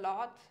traveled a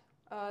lot,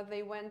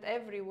 they went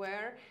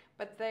everywhere,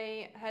 but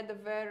they had a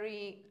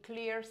very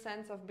clear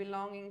sense of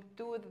belonging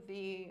to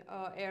the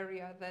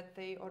area that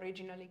they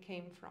originally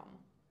came from.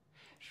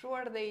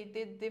 Sure, they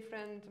did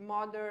different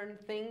modern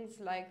things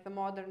like the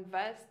modern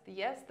vest.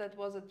 Yes, that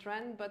was a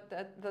trend, but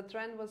the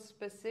trend was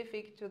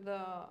specific to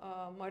the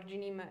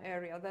Marginemea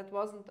area. That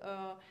wasn't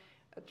a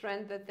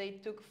trend that they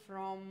took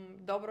from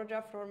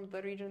Dobroja, from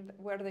the region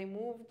where they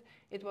moved.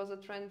 It was a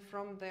trend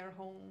from their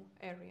home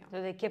area.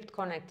 So they kept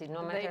connected,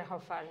 no matter how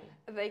far.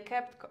 They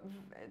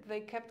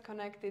kept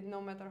connected,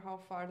 no matter how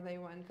far they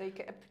went. They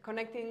kept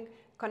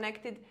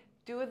connected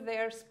to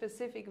their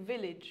specific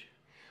village.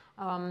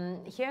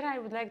 Here I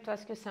would like to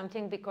ask you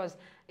something, because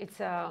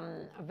it's a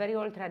very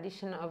old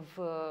tradition of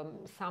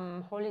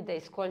some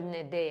holidays called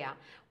Nedea,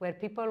 where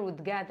people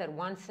would gather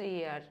once a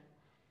year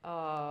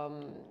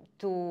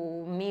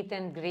to meet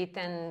and greet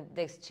and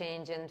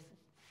exchange and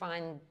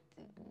find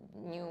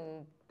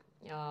new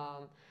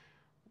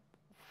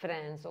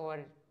friends, or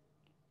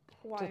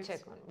wives. To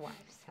check on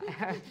wives.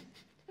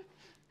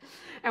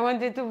 I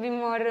wanted to be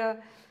more...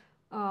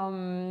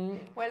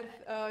 Well,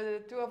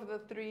 two of the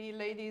three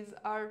ladies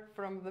are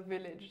from the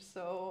village,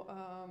 so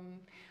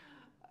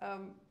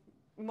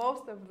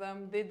most of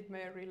them did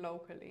marry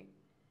locally.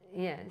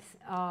 Yes,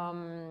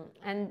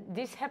 and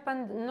this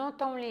happened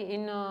not only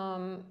in,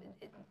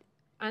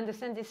 I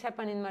understand this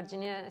happened in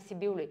Marginemea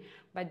Sibiului,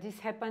 but this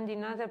happened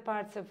in other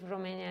parts of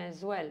Romania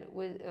as well,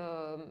 with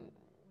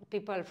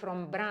people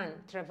from Bran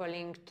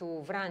traveling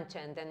to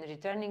Vrancea and then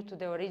returning to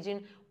the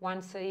origin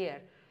once a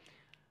year.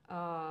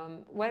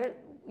 Where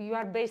you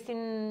are based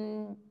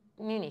in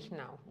Munich. jährlich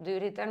now? Do you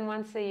return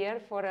once a year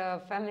for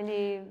a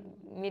family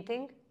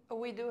meeting?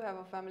 We do have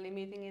a family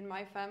meeting in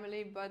my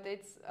family, but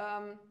it's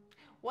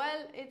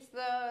well, it's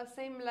the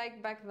same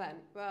like back then.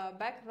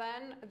 Back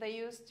then, they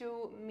used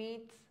to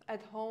meet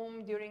at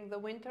home during the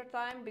winter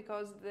time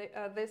because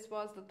this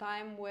was the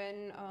time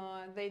when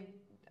they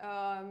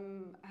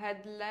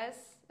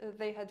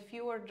had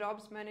fewer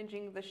jobs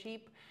managing the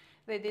sheep.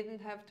 They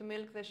didn't have to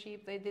milk the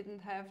sheep. They didn't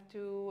have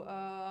to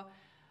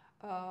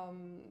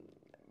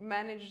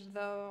manage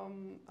the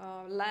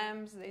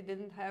lambs. They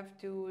didn't have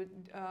to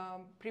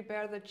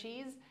prepare the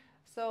cheese.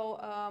 So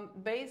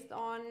based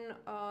on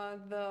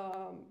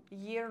the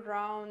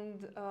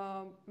year-round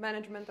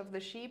management of the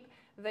sheep,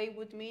 they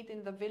would meet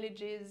in the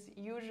villages,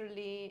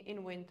 usually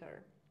in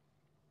winter.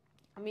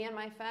 Me and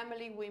my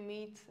family, we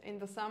meet in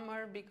the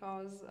summer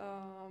because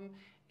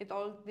it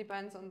all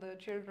depends on the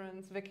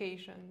children's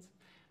vacations.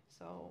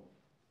 So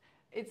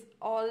it's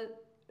all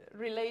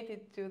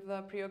related to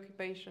the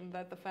preoccupation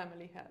that the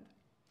family had.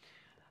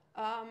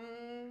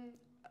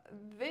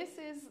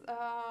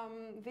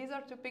 These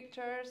are two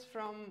pictures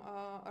from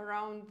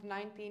around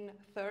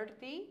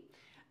 1930,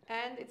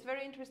 and it's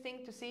very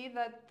interesting to see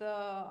that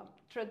the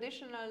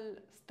traditional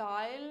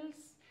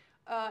styles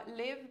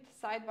lived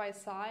side by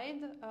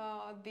side.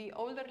 The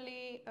older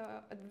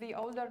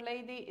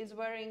lady is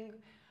wearing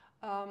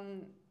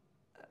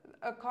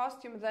a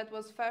costume that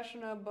was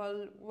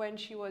fashionable when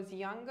she was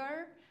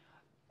younger,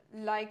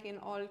 like in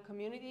all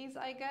communities,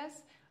 I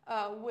guess,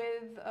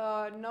 with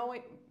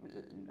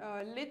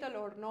little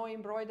or no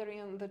embroidery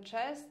on the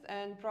chest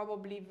and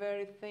probably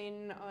very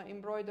thin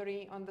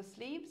embroidery on the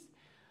sleeves.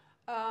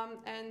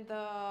 And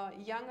the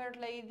younger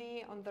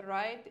lady on the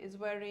right is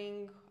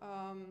wearing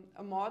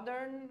a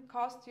modern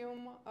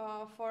costume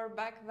for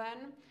back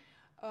then,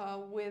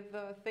 with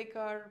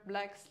thicker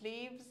black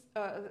sleeves,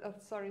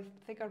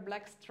 thicker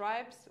black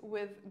stripes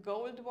with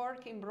gold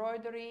work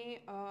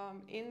embroidery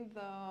in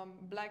the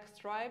black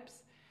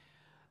stripes.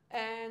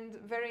 And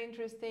very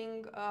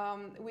interesting,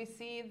 we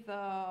see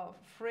the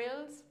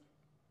frills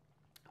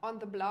on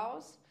the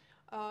blouse.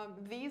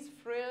 These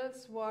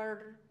frills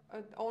were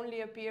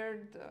only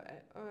appeared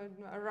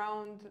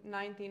around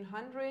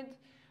 1900.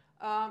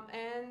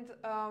 And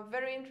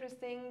very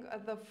interesting,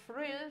 the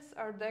frills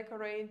are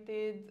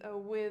decorated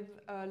with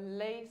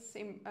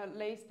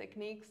lace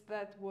techniques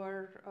that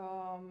were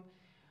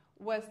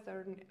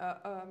Western,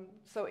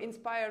 so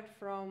inspired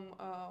from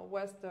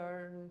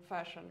Western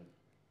fashion.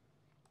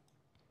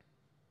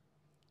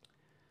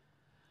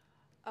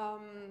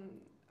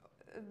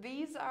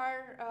 These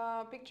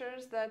are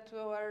pictures that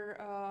were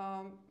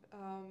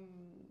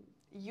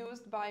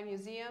used by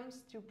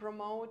museums to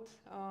promote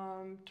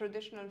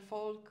traditional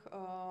folk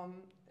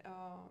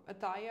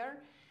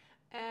attire,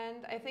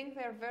 and I think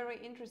they're very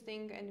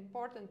interesting and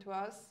important to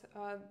us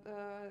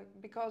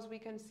because we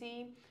can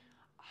see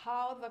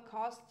how the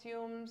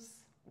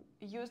costumes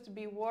used to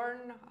be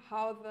worn,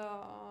 how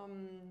the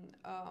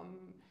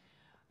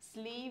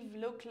sleeve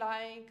looked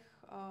like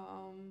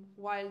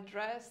while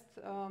dressed,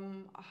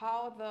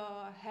 how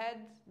the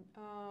head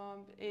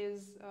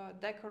is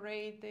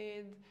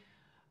decorated,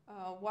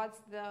 what's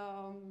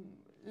the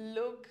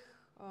look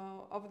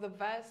of the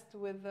vest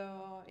with the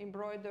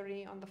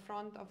embroidery on the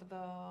front of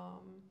the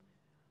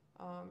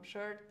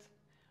shirt.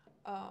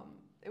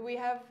 We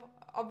have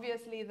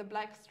obviously the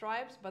black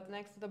stripes, but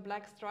next to the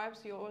black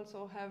stripes you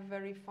also have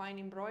very fine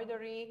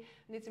embroidery,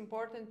 and it's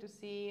important to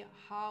see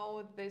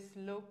how this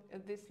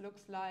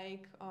looks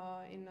like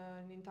in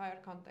an entire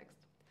context.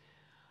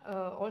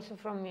 Also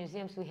from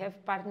museums, we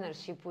have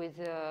partnership with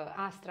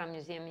Astra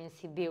Museum in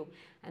Sibiu,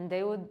 and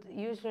they would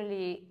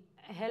usually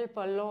help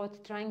a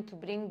lot trying to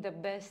bring the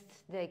best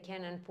they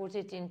can and put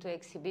it into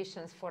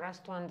exhibitions for us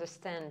to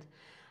understand.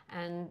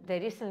 And they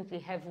recently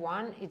have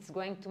one. It's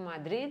going to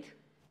Madrid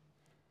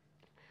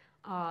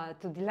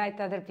to delight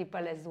other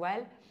people as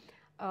well.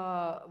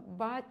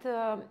 But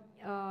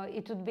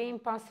it would be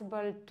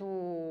impossible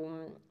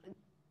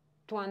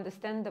to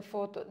understand the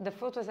photo. The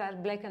photos are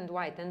black and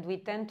white, and we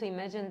tend to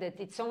imagine that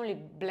it's only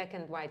black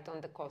and white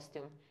on the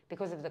costume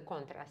because of the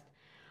contrast.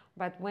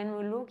 But when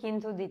we look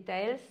into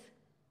details,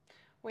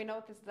 we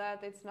notice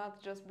that it's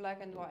not just black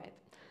and white.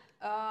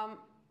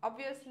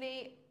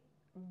 Obviously,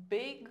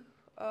 big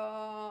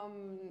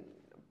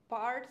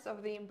parts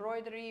of the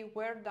embroidery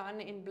were done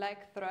in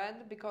black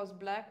thread because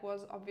black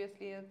was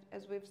obviously,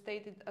 as we've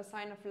stated, a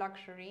sign of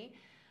luxury.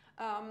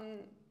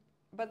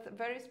 But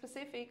very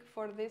specific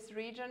for this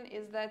region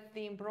is that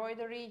the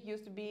embroidery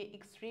used to be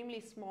extremely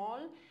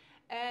small,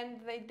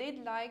 and they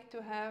did like to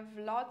have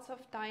lots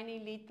of tiny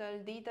little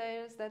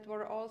details that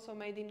were also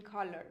made in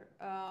color.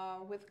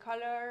 With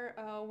color,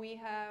 we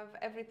have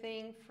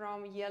everything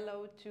from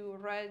yellow to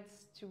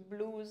reds to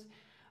blues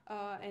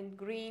and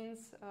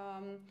greens.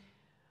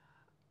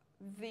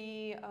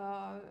 The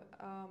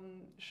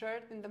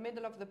shirt in the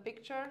middle of the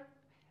picture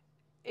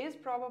is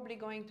probably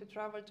going to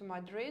travel to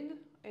Madrid.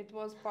 It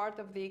was part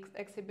of the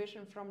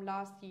exhibition from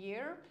last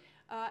year,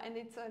 and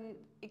it's an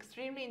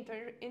extremely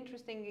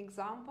interesting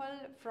example.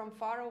 From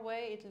far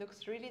away, it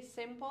looks really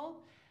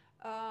simple,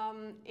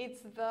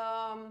 It's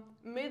the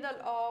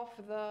middle of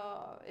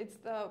it's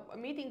the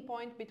meeting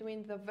point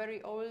between the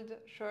very old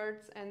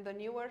shirts and the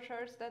newer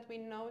shirts that we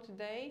know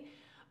today.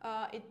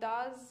 It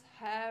does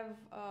have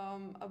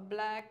a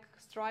black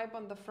stripe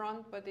on the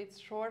front, but it's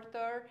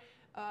shorter.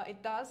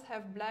 It does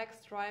have black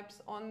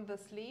stripes on the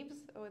sleeves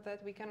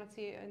that we cannot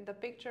see in the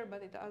picture,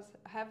 but it does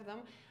have them.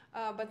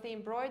 But the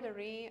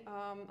embroidery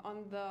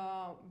on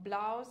the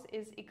blouse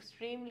is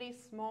extremely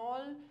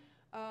small,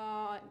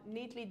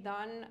 neatly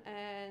done,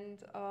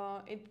 and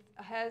it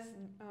has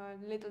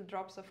little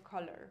drops of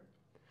color.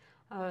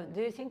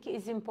 Do you think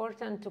it's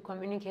important to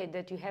communicate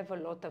that you have a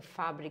lot of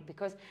fabric?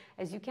 Because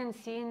as you can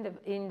see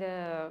in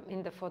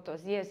the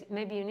photos, yes,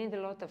 maybe you need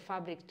a lot of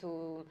fabric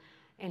to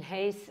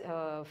enhance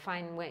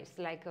fine waste,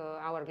 like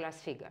hourglass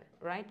figure,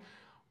 right?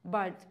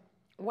 But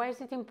why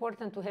is it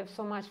important to have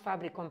so much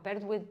fabric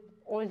compared with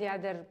all the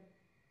other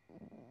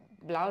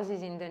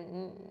blouses in the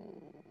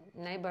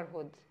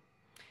neighborhood?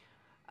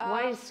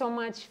 Why is so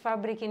much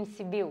fabric in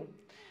Sibiu?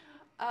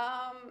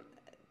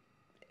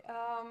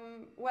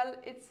 Well,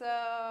 it's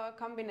a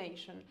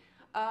combination.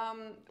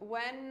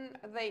 When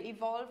they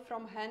evolved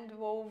from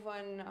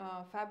hand-woven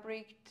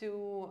fabric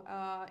to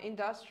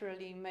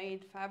industrially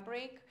made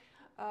fabric,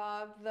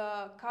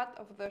 the cut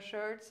of the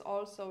shirts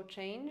also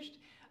changed,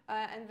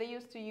 and they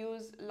used to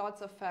use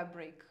lots of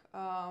fabric.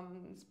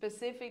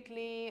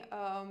 Specifically,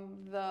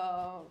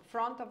 the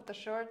front of the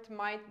shirt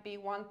might be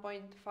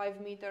 1.5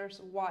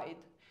 meters wide,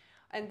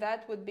 and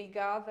that would be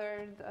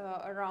gathered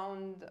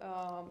around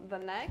the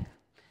neck.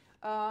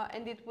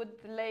 And it would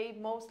lay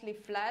mostly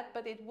flat,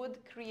 but it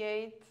would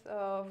create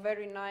a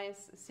very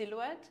nice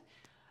silhouette.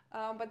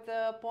 But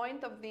the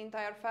point of the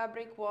entire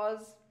fabric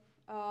was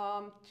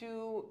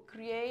to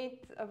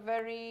create a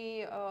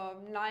very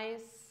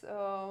nice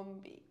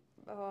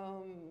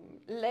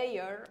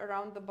layer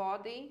around the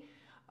body,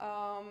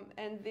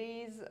 and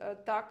these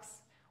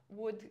tucks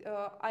would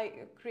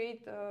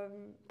create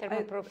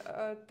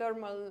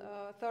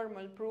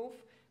thermal proof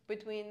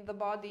between the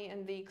body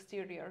and the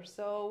exterior.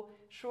 So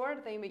sure,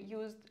 they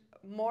used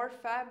more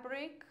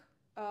fabric,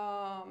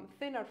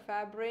 thinner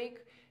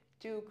fabric,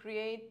 to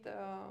create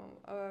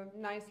a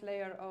nice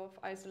layer of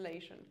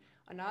isolation.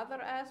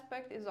 Another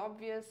aspect is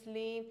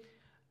obviously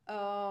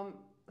a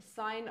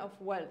sign of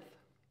wealth.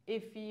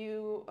 If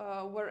you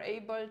were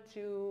able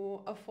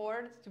to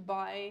afford to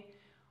buy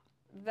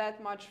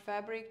that much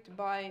fabric, to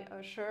buy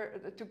a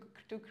shirt,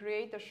 to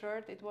create a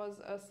shirt, it was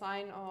a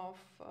sign of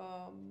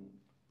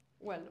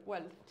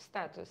wealth.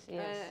 Status,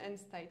 yes. And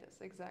status,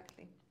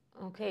 exactly.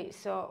 Okay,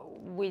 so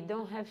we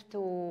don't have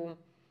to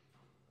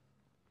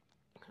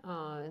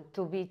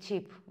be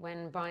cheap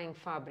when buying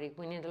fabric.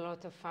 We need a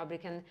lot of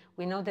fabric, and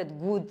we know that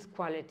good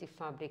quality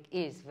fabric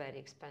is very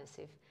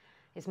expensive.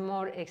 It's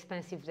more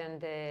expensive than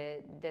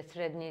the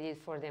thread needed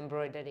for the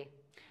embroidery.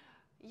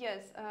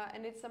 Yes,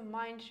 and it's a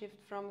mind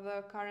shift from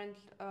the current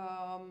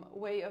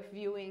way of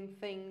viewing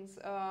things.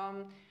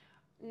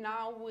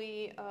 Now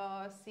we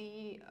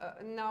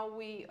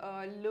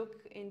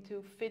look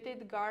into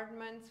fitted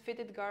garments.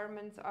 Fitted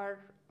garments are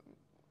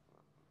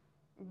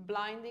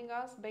blinding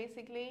us,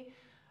 basically.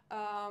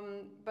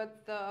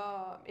 But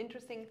the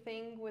interesting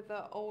thing with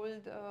the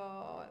old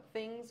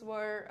things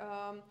were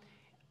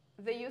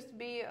they used to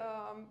be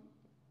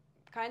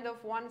kind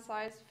of one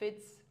size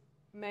fits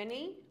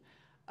many,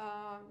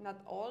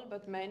 not all,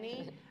 but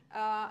many,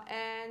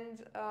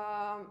 and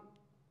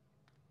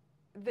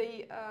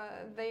they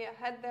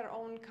had their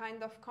own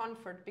kind of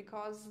comfort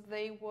because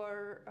they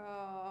were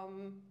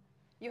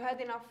you had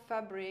enough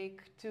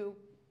fabric to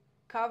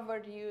cover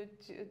you,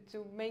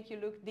 to make you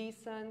look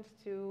decent,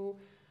 to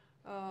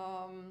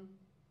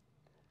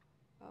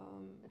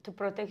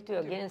protect you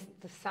against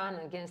the sun,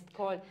 against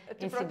cold.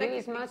 In Sibiu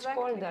is much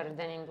colder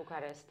than in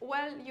Bucharest.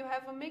 Well, you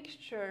have a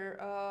mixture.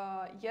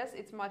 Yes,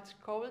 it's much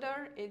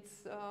colder.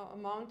 It's a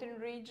mountain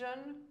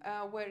region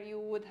where you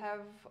would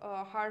have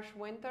harsh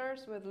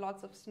winters with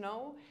lots of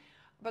snow,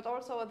 but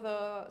also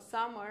the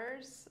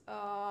summers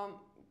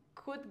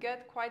could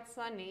get quite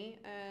sunny,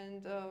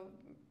 and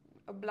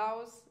a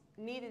blouse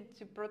needed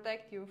to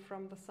protect you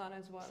from the sun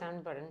as well.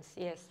 Sunburns,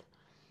 yes.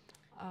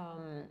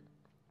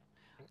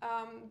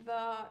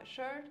 The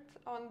shirt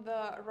on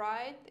the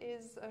right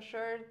is a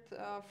shirt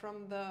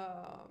from the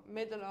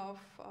middle of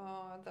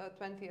the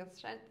 20th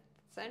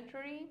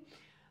century,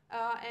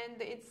 and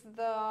it's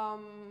the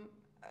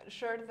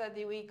shirt that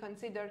we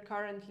consider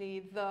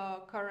currently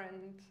the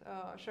current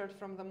shirt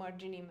from the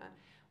Marginime.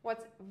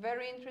 What's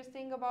very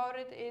interesting about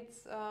it,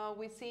 it's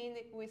we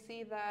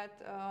see that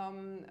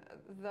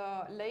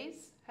the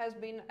lace has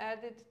been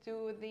added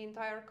to the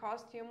entire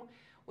costume.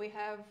 We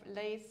have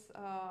lace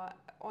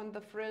on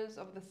the frills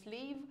of the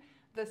sleeve.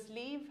 The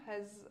sleeve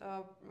has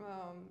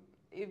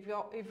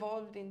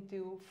evolved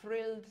into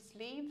frilled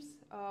sleeves.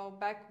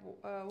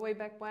 Way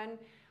back when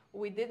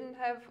we didn't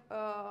have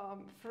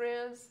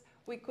frills,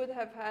 we could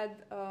have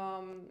had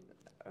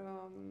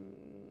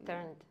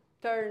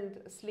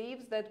turned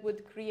sleeves that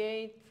would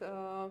create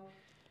a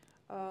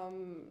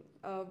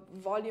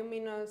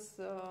voluminous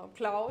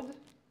cloud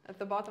at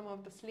the bottom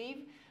of the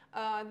sleeve.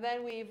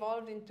 Then we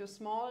evolved into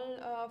small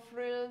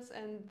frills,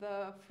 and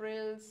the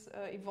frills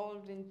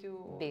evolved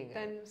into bigger.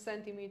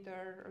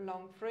 10-centimeter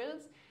long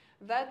frills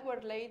that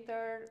were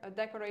later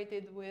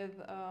decorated with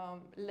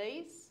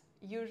lace,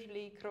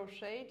 usually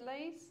crocheted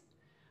lace,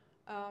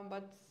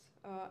 but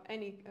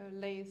any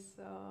lace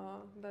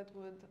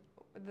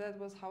that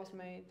was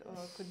house-made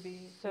could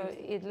be So used.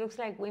 it looks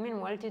like women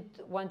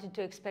wanted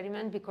to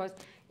experiment, because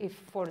if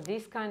for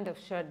this kind of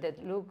shirt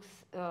that looks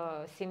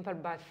simple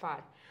by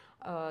far,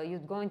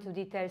 you'd go into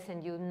details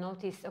and you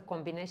notice a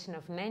combination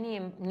of many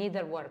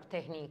needlework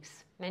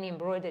techniques, many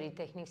embroidery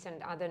techniques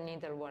and other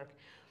needlework.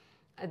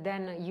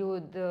 Then you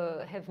would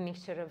have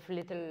mixture of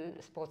little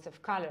spots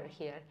of color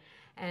here.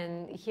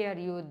 And here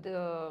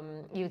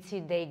you'd see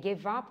they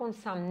gave up on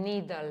some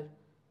needle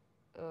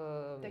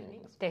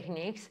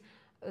techniques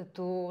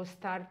to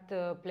start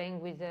playing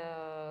with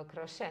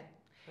crochet,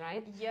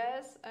 right?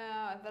 Yes,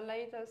 the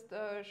latest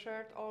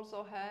shirt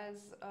also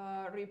has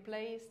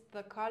replaced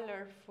the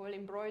colorful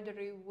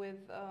embroidery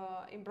with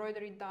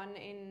embroidery done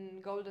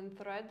in golden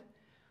thread.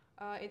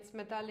 It's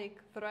metallic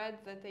thread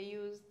that they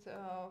used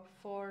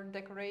for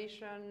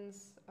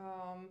decorations,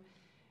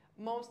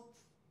 most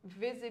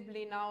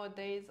visibly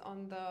nowadays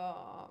on the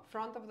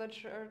front of the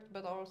shirt,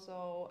 but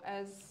also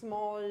as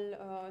small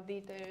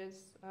details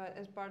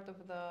as part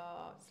of the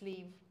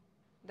sleeve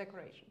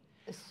decoration.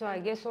 So I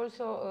guess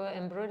also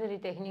embroidery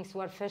techniques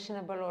were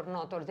fashionable or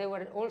not, or they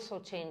were also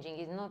changing.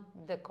 It's not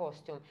the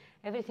costume.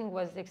 Everything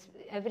was,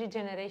 every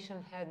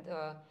generation had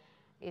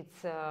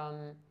its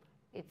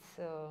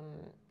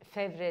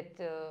favorite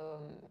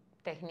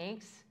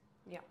techniques.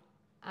 Yeah.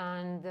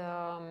 And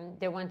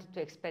they wanted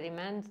to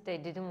experiment. They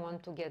didn't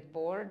want to get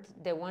bored.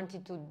 They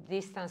wanted to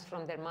distance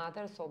from their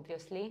mothers,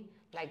 obviously,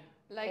 like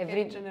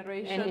every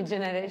generation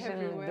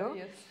would do.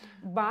 Yes.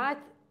 But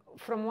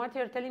from what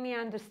you're telling me, I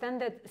understand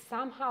that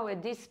somehow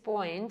at this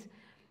point,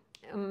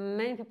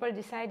 many people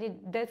decided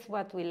that's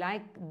what we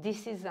like,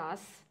 this is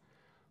us.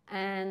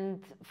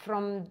 And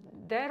from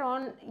there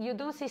on, you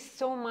don't see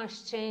so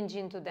much change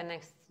into the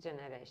next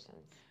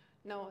generations.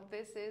 No,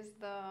 this is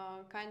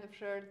the kind of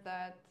shirt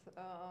that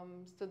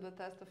stood the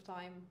test of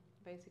time,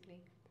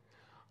 basically.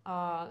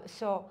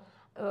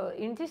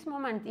 In this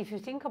moment, if you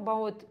think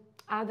about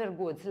other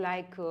goods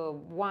like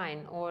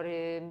wine or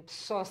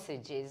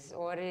sausages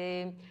or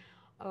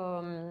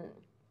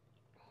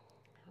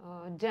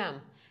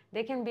jam,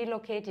 they can be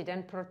located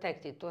and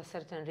protected to a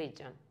certain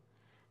region,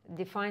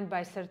 defined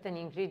by certain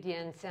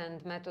ingredients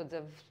and methods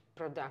of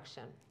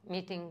production.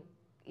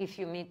 If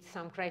you meet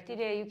some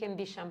criteria, you can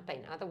be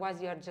champagne.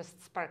 Otherwise, you are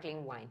just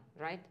sparkling wine,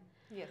 right?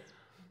 Yes.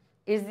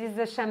 Is this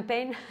the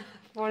champagne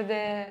for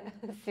the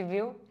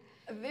Sibiu?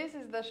 This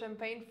is the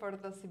champagne for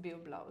the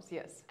Sibiu blouse,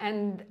 yes.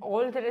 And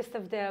all the rest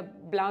of the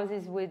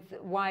blouses with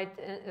white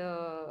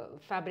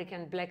fabric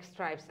and black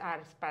stripes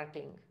are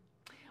sparkling?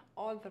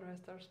 All the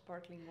rest are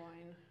sparkling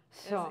wine.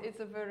 So it's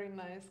a very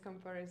nice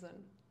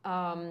comparison.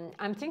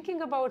 I'm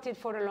thinking about it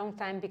for a long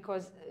time,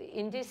 because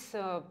in this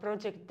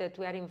project that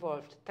we are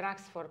involved,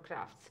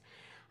 Tracks4Crafts,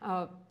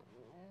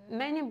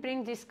 many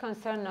bring this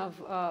concern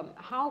of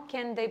how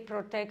can they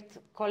protect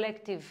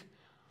collective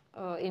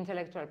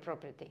intellectual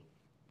property.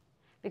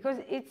 Because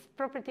it's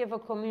property of a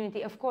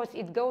community. Of course,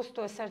 it goes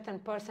to a certain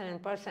person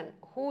and person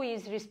who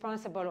is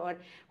responsible or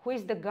who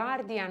is the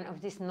guardian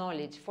of this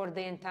knowledge for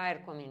the entire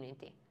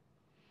community.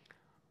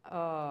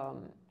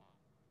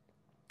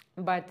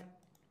 But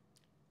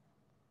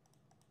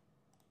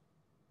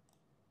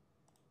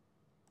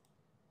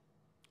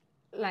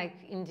like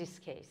in this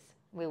case,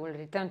 we will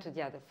return to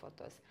the other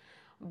photos.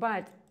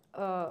 But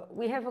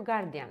we have a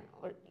guardian,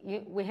 or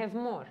we have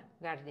more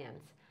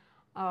guardians.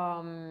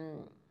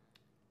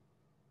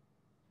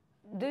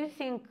 Do you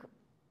think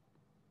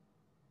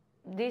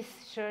these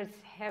shirts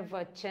have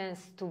a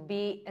chance to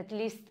be, at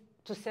least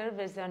to serve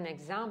as an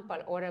example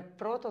or a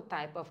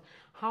prototype of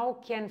how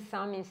can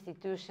some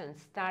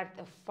institutions start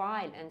a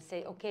file and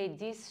say, okay,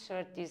 this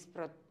shirt is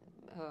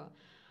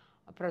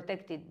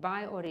protected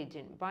by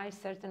origin, by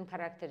certain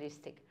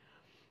characteristic.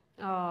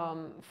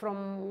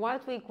 From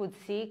what we could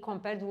see,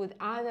 compared with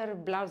other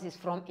blouses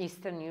from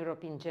Eastern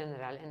Europe in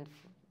general, and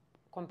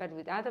compared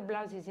with other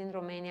blouses in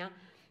Romania,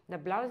 the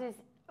blouses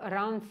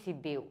around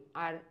Sibiu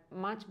are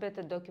much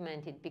better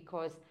documented,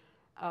 because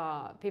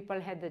people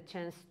had the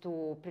chance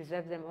to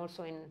preserve them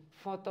also in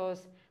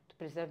photos, to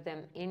preserve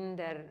them in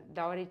their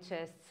dowry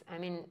chests. I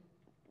mean,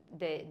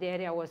 the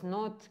area was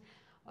not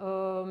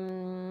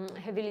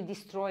heavily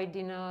destroyed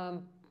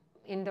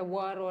in the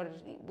war or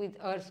with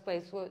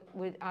earthquakes,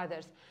 with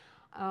others.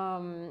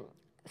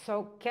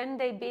 So can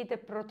they be the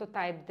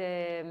prototype,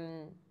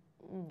 the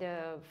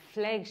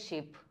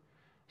flagship,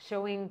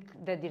 showing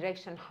the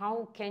direction?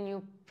 How can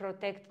you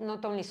protect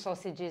not only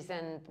sausages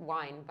and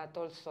wine, but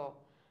also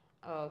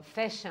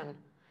fashion?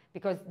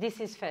 Because this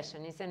is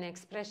fashion, it's an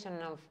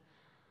expression of...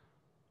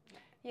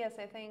 Yes,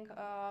 I think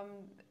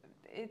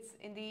it's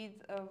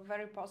indeed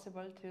very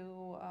possible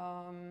to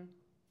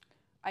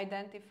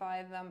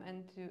identify them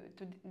and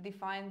to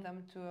define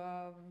them to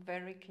a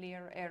very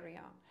clear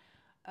area.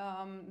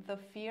 The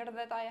fear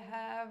that I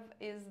have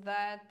is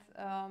that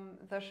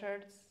the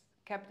shirts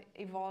kept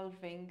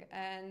evolving,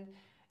 and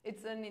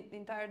it's an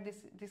entire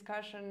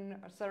discussion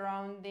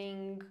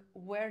surrounding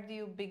where do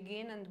you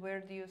begin and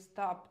where do you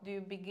stop. Do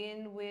you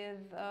begin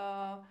with,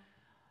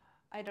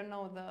 I don't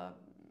know, the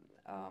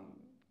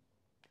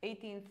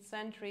 18th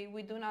century?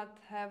 We do not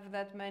have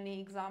that many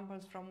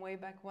examples from way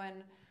back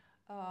when.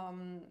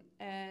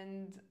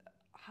 And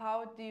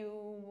how do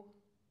you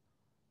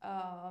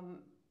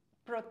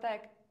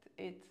protect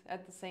it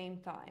at the same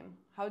time?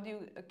 How do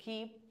you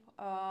keep,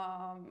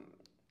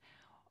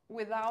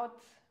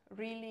 without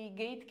really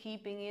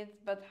gatekeeping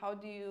it, but how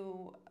do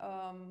you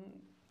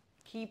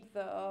keep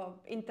the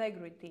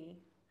integrity,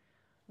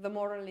 the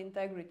moral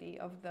integrity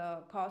of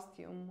the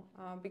costume?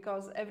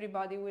 Because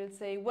everybody will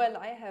say, well,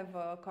 I have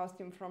a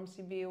costume from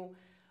Sibiu.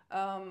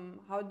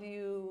 How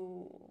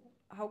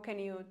can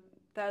you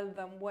tell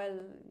them, well,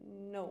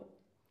 no.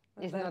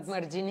 It's not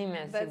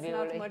marginimea Sibiului. That's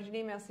not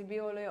marginimea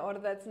Sibiului, or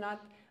that's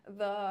not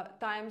the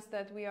times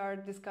that we are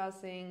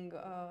discussing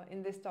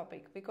in this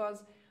topic.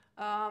 Because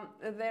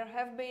there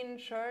have been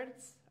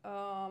shirts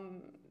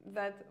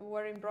that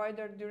were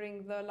embroidered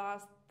during the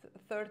last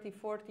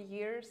 30-40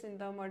 years in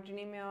the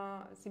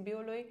marginimea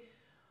Sibiului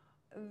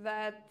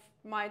that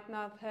might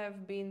not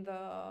have been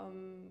the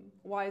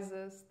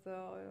wisest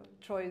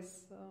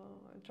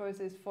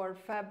choices for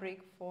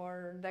fabric,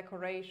 for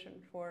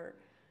decoration, for...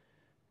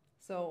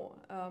 So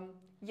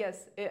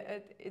yes,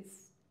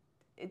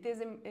 it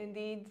is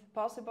indeed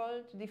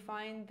possible to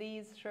define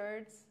these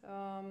shirts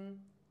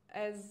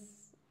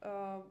as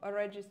a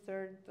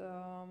registered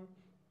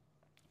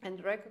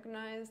and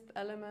recognized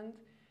element,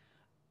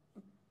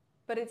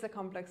 but it's a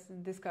complex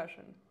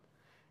discussion.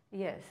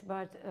 Yes,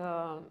 but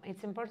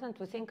it's important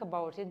to think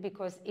about it,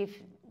 because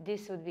if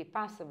this would be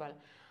possible,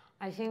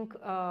 I think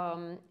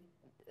the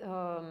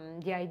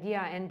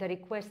idea and the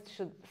request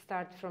should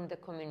start from the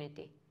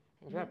community,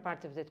 and you are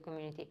part of that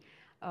community.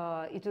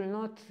 It will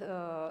not,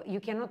 you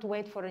cannot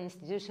wait for an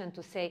institution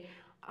to say,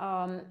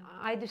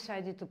 I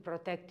decided to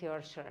protect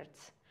your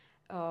shirts.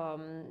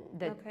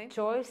 The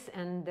choice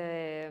and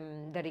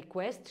the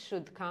request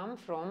should come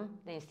from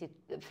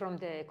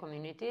the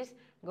communities,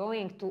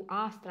 going to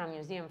Astra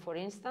Museum, for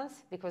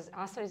instance, because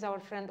Astra is our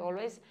friend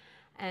always,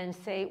 and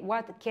say,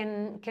 what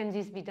can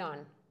this be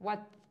done?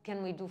 What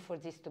can we do for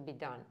this to be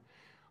done?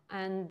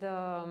 And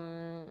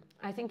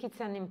I think it's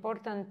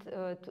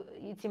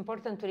it's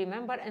important to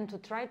remember and to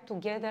try to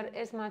gather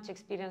as much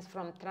experience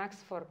from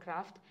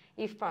Tracks4Crafts,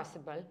 if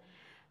possible,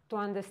 to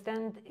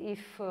understand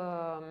if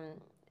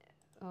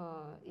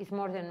it's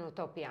more than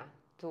utopia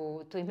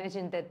to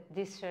imagine that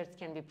these shirts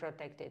can be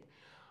protected.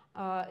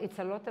 It's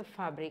a lot of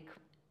fabric.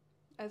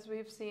 As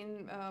we've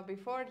seen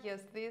before,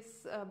 yes,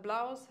 this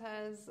blouse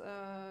has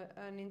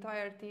an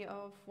entirety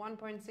of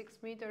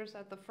 1.6 meters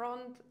at the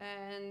front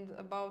and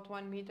about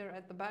 1 meter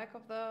at the back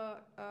of the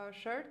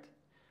shirt.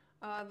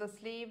 The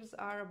sleeves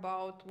are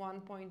about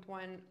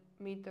 1.1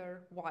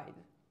 meter wide.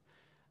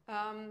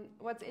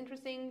 What's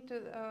interesting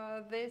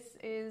to this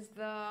is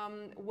the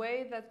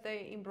way that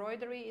the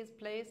embroidery is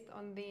placed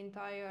on the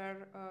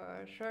entire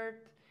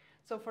shirt.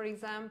 So, for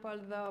example,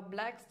 the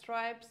black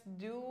stripes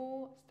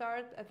do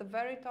start at the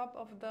very top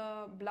of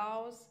the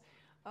blouse.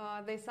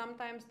 They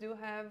sometimes do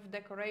have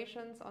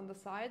decorations on the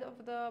side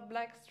of the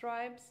black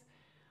stripes.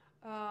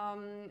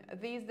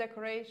 These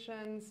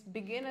decorations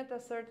begin at a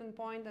certain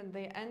point and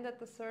they end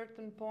at a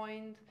certain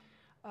point.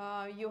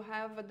 You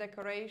have a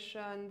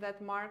decoration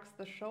that marks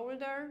the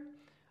shoulder,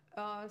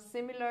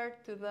 similar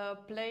to the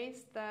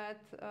place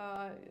that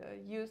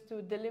used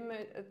to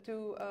delimit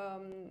to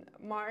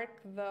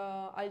mark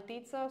the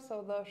altița,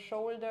 so the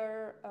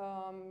shoulder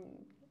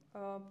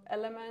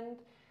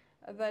element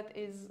that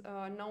is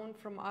known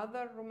from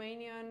other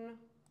Romanian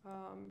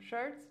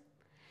shirts.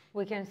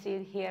 We can see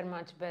it here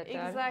much better.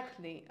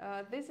 Exactly.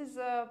 This is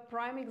a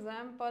prime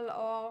example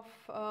of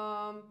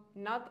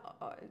not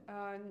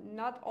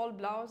all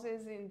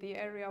blouses in the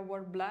area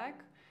were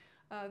black.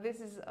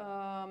 This is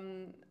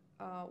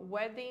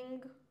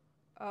wedding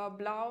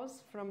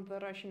blouse from the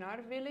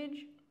Rașinar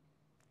village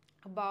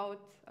about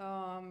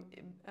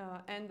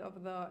end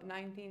of the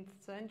 19th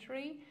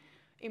century,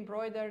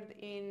 embroidered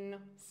in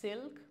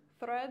silk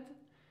thread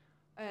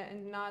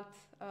and not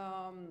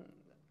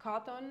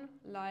cotton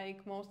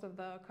like most of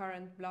the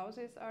current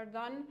blouses are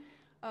done.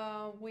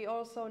 We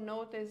also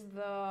notice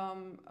the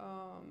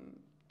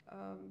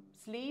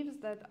sleeves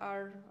that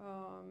are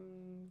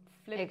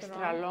flipped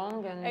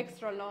around.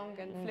 Extra long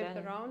and flipped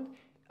around.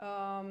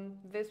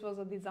 This was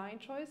a design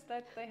choice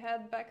that they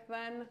had back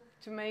then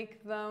to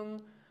make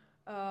them,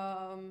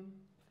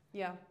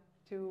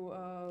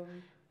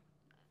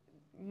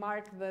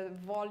 mark the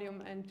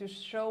volume and to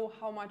show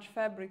how much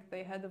fabric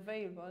they had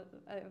available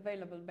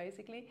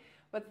basically.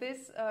 But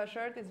this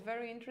shirt is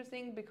very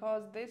interesting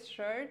because this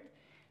shirt,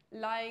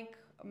 like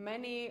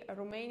many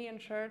Romanian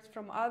shirts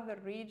from other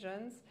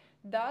regions,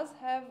 does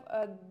have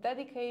a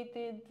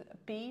dedicated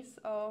piece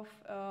of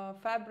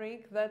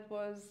fabric that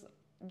was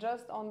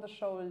just on the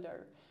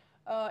shoulder.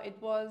 It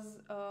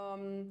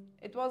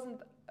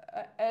wasn't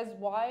as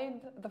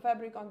wide. The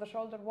fabric on the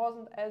shoulder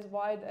wasn't as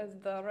wide as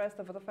the rest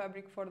of the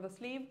fabric for the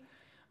sleeve.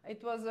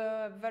 It was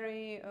a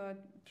very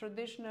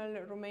traditional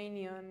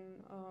Romanian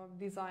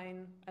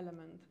design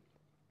element.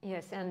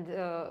 Yes, and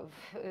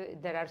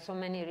there are so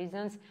many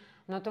reasons,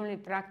 not only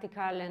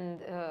practical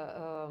and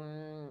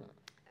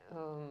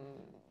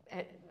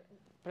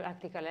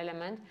practical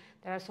element.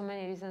 There are so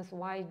many reasons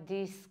why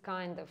this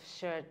kind of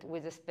shirt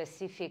with a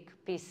specific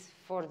piece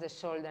for the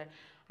shoulder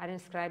are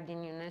inscribed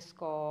in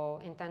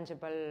UNESCO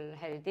Intangible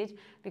Heritage,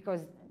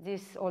 because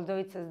this, although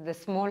it's the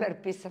smaller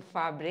piece of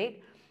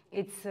fabric,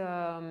 it's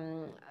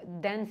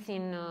dense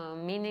in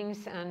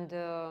meanings and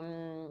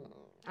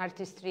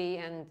artistry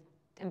and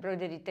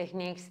embroidery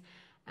techniques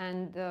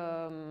and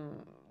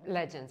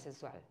legends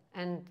as well.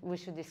 And we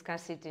should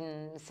discuss it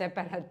in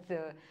separate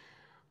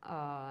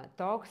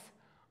talks.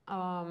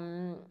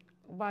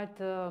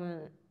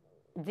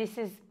 This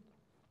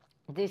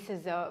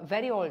is a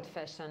very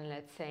old-fashioned,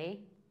 let's say,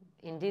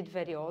 indeed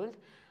very old,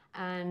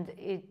 and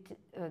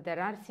there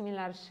are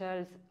similar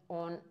shells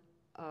on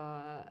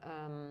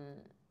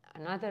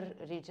another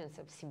regions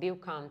of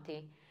Sibiu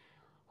County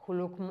who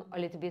look a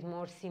little bit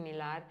more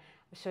similar,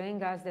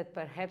 showing us that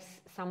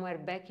perhaps somewhere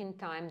back in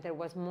time there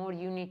was more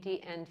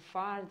unity and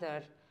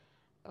farther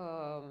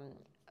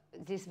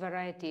this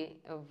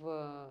variety of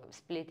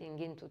splitting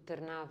into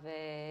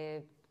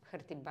târnave,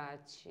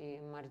 hârtibaci,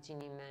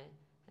 marginime,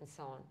 and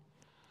so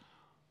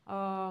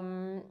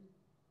on.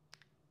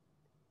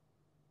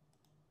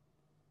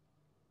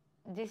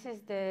 This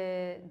is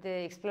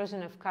the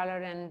explosion of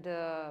color and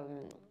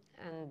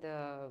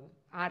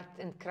art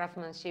and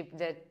craftsmanship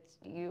that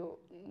you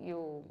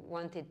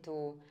wanted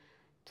to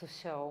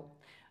show.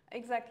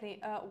 Exactly.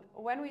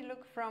 When we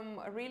look from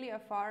really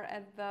afar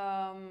at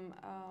the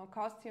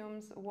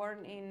costumes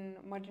worn in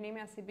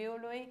Marginimea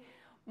Sibiului,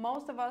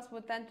 most of us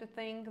would tend to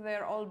think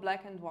they're all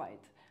black and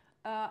white.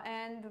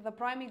 And the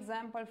prime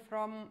example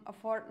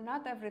for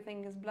not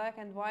everything is black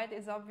and white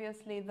is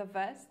obviously the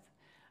vest.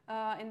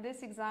 In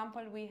this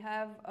example, we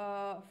have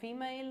a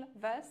female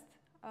vest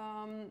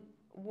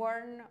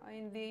worn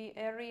in the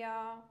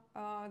area.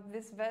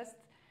 This vest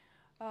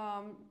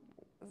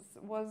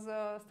was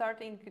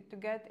starting to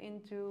get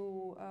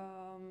into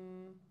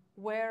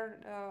wear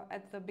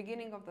at the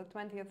beginning of the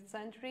 20th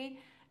century,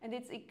 and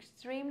it's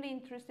extremely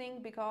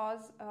interesting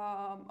because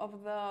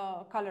of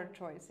the color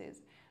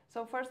choices.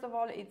 So first of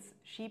all, it's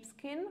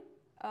sheepskin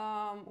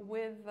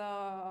with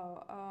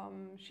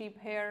sheep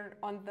hair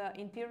on the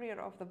interior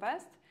of the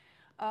vest,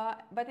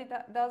 but it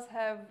does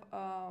have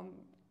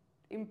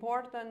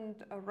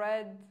important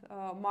red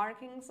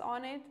markings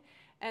on it,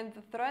 and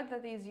the thread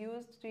that is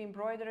used to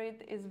embroider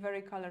it is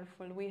very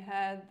colorful. We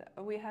have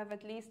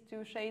at least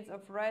 2 shades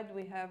of red,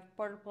 we have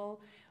purple,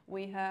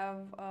 we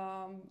have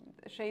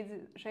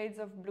shades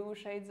of blue,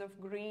 shades of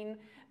green,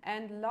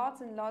 and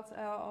lots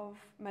of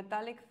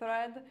metallic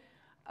thread.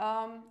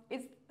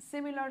 It's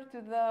similar to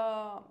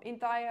the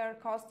entire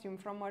costume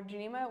from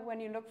Marginimea.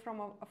 When you look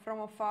from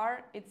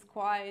afar, it's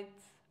quite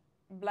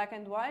black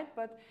and white,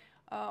 but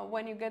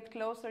when you get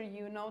closer,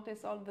 you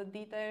notice all the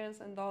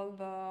details and all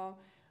the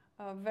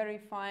very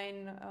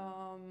fine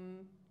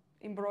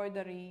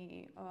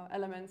embroidery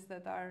elements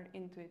that are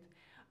into it.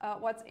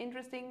 What's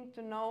interesting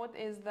to note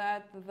is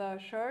that the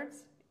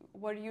shirts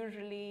were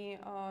usually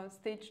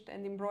stitched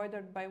and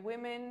embroidered by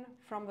women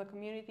from the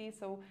community,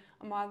 so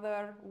a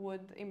mother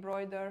would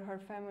embroider her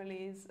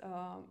family's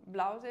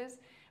blouses,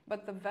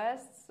 but the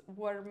vests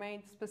were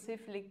made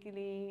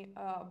specifically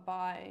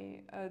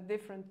by a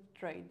different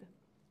trade.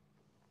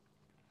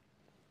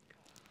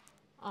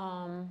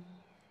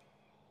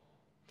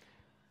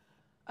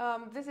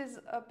 This is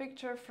a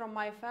picture from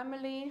my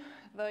family.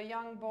 The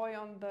young boy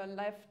on the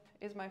left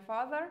is my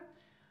father.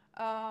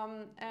 I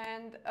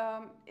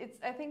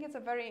think it's a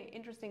very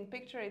interesting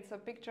picture. It's a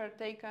picture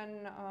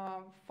taken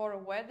for a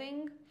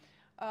wedding.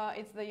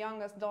 It's the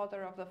youngest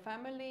daughter of the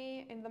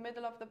family in the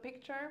middle of the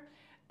picture.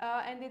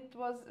 And it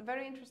was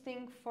very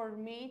interesting for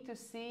me to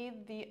see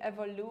the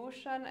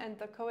evolution and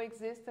the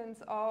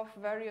coexistence of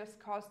various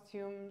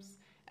costumes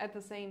at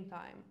the same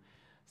time.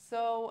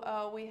 So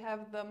we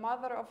have the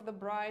mother of the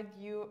bride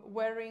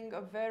wearing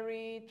a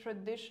very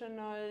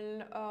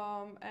traditional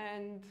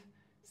and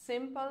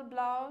simple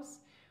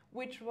blouse,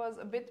 which was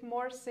a bit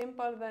more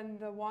simple than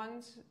the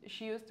ones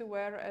she used to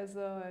wear as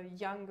a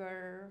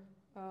younger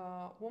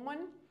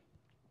woman.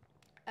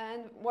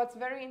 And what's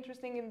very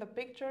interesting in the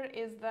picture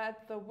is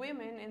that the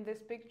women in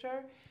this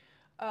picture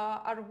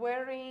are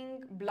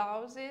wearing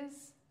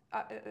blouses.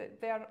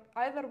 They are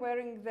either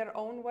wearing their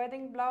own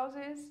wedding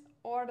blouses,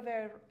 or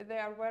they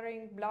are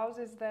wearing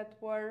blouses that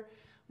were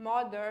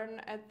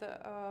modern at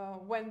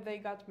when they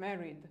got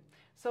married.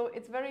 So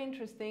it's very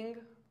interesting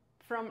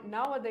from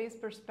nowadays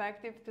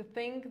perspective to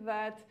think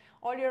that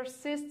all your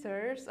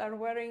sisters are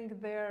wearing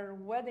their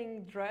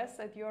wedding dress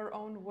at your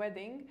own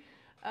wedding,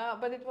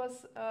 but it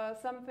was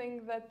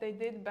something that they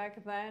did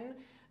back then,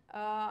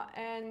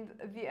 and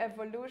the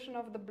evolution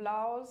of the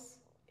blouse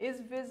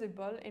is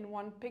visible in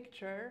one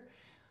picture.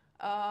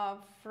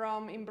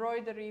 from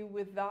embroidery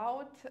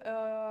without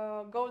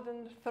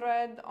golden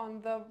thread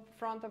on the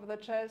front of the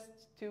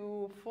chest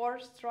to 4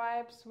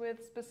 stripes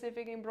with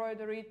specific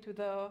embroidery to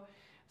the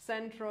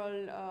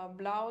central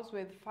blouse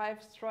with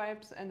 5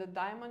 stripes and a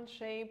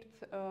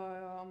diamond-shaped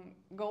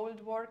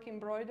gold work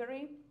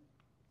embroidery.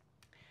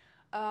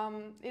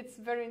 It's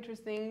very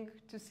interesting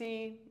to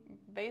see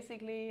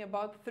basically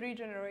about 3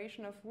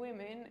 generations of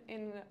women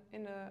in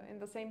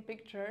the same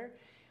picture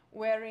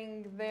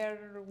wearing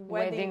their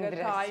wedding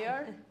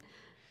attire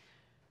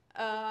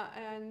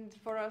and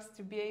for us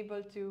to be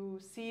able to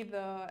see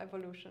the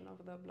evolution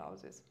of the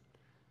blouses.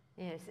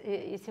 Yes,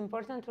 it's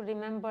important to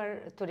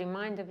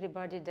remind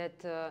everybody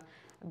that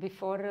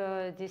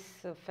before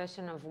this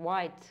fashion of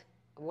white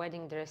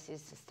wedding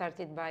dresses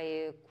started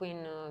by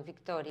Queen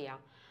Victoria,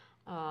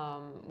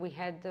 we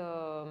had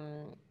a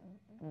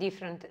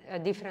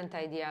different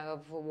idea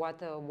of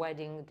what a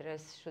wedding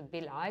dress should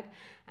be like,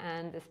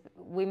 and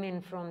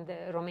women from the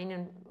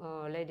Romanian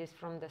ladies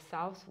from the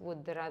south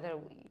would rather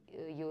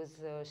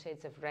use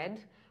shades of red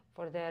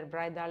for their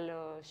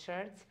bridal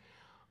shirts.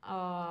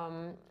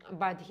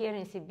 But here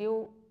in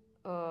Sibiu,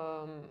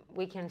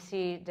 we can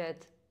see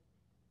that,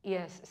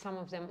 yes, some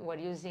of them were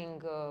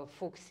using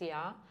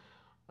fuchsia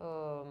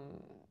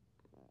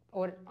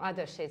or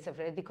other shades of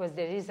red, because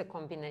there is a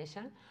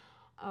combination.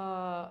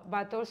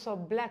 But also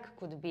black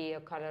could be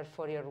a color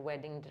for your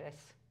wedding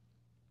dress.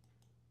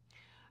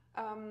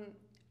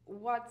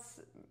 What's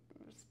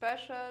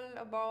special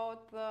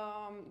about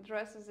the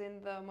dresses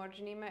in the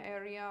Marginime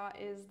area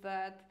is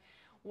that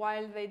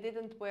while they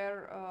didn't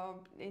wear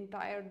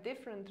entire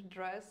different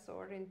dress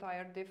or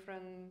entire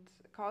different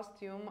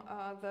costume,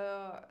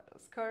 the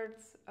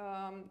skirts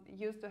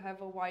used to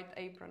have a white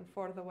apron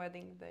for the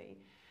wedding day.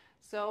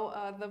 So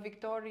the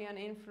Victorian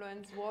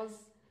influence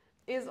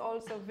is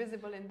also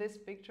visible in this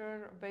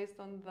picture based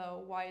on the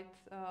white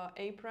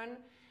apron,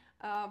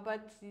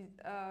 but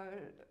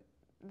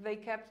they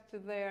kept to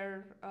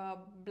their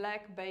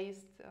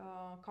black-based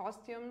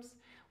costumes.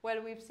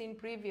 Well, we've seen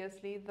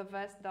previously the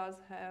vest does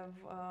have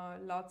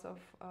lots of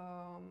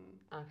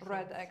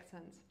red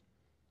accents.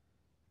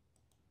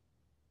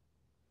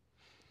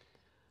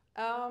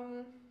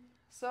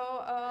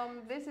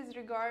 This is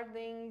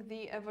regarding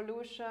the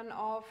evolution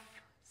of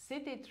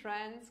city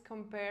trends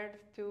compared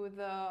to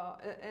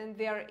and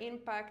their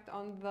impact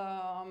on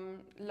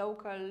the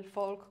local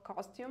folk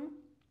costume.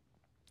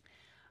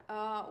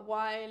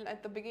 While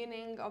at the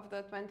beginning of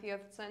the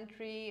 20th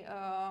century,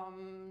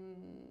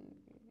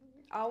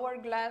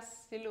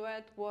 hourglass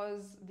silhouette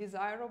was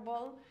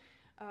desirable,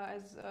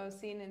 as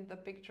seen in the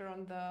picture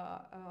on the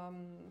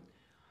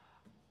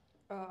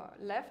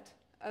left.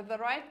 The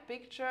right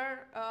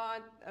picture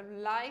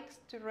likes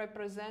to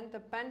represent a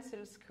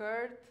pencil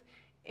skirt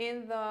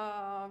in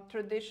the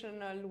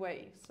traditional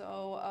way.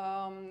 So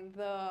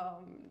the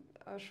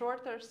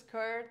shorter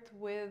skirt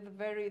with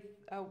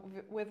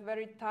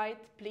very tight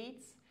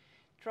pleats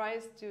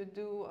tries to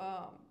do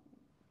a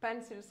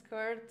pencil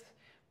skirt,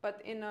 but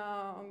in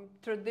a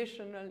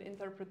traditional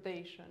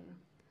interpretation.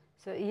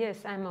 So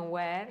yes, I'm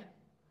aware.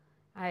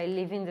 I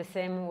live in the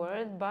same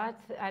world, but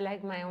I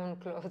like my own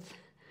clothes.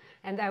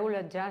 And I will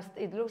adjust.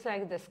 It looks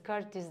like the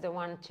skirt is the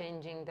one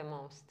changing the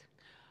most.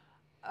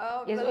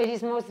 It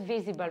is most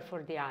visible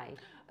for the eye.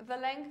 The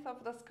length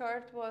of the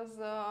skirt was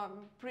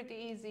pretty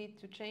easy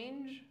to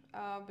change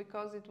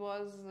because it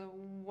was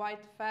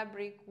white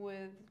fabric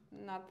with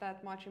not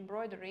that much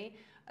embroidery.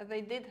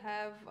 They did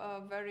have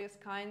various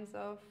kinds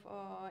of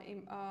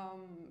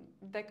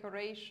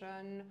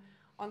decoration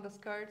on the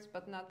skirts,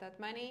 but not that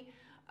many.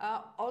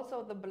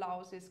 Also, the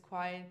blouse is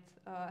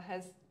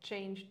has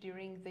changed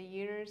during the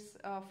years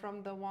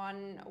from the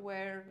one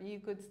where you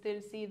could still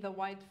see the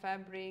white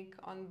fabric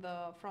on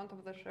the front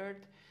of the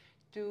shirt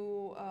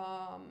to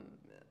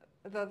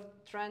the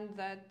trend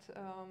that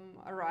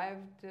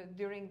arrived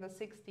during the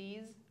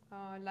 60s,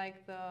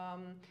 like the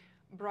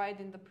bride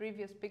in the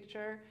previous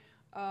picture,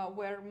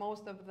 where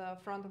most of the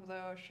front of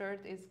the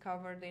shirt is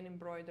covered in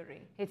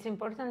embroidery. It's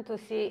important to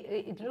see,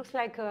 it looks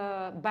like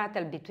a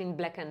battle between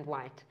black and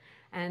white.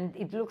 And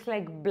it looks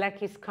like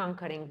black is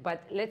conquering,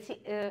 but let's see,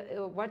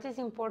 what is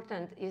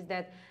important is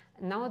that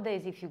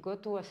nowadays if you go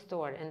to a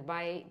store and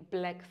buy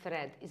black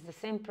thread, it's the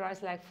same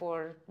price like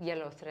for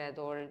yellow thread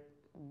or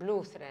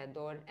blue thread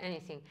or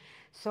anything.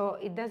 So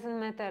it doesn't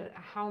matter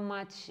how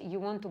much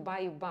you want to buy,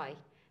 you buy.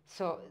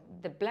 So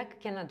the black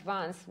can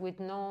advance with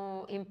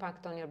no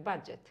impact on your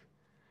budget.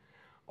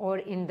 Or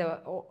in the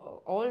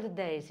old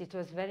days, it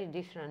was very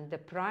different. The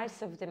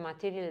price of the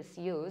materials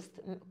used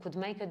could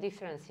make a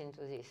difference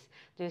into this.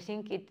 Do you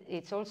think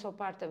it's also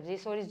part of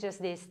this, or is just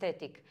the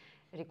aesthetic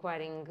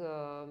requiring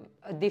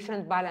a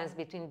different balance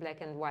between black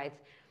and white?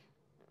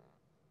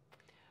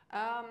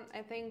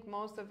 I think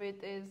most of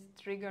it is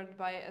triggered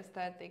by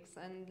aesthetics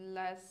and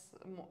less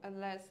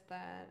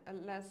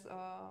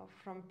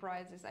from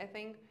prices. I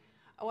think,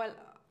 well,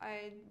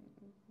 I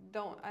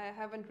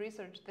haven't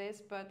researched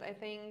this, but I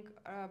think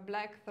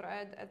black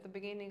thread at the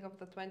beginning of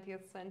the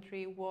 20th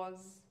century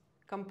was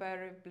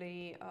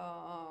comparably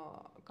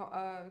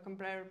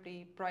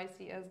comparably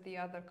pricey as the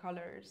other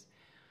colors.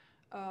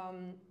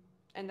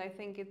 And I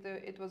think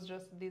it was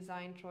just a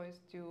design choice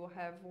to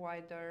have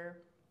wider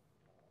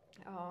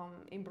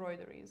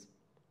embroideries.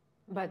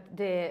 But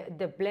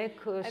the black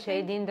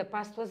shade in the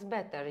past was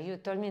better. You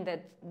told me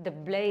that the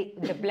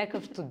black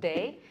of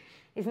today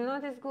is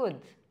not as good.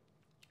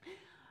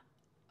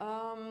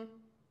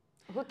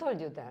 Who told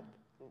you that?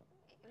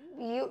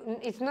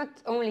 It's not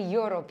only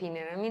your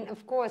opinion. I mean,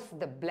 of course,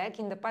 the black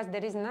in the past,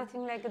 there is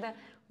nothing like the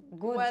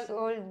good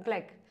old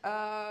black.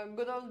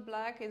 Good old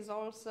black is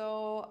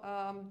also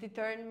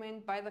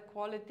determined by the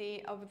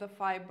quality of the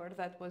fiber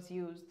that was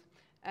used.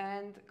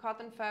 And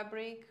cotton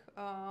fabric,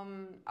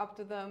 up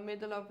to the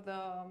middle of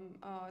the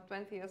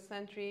 20th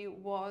century,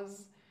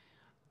 was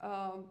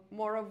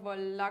more of a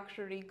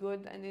luxury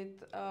good, and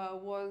it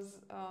was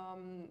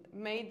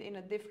made in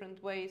a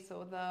different way.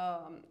 So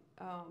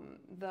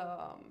the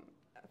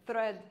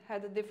thread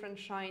had a different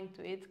shine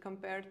to it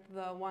compared to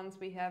the ones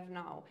we have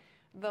now.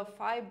 The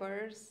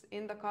fibers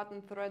in the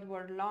cotton thread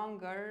were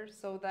longer,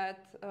 so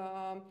that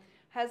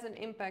has an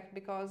impact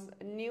because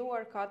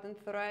newer cotton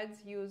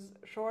threads use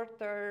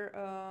shorter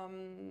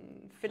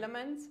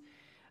filaments,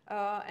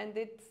 and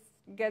it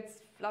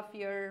gets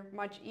fluffier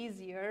much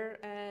easier,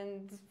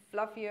 and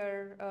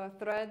fluffier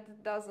thread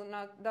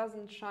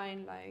doesn't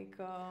shine like.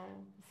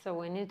 So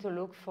we need to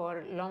look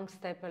for long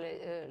staple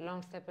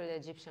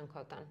Egyptian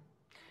cotton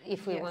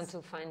if we want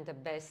to find the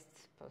best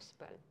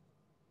possible.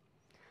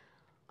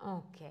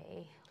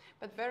 Okay.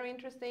 But very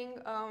interesting,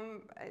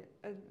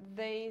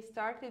 they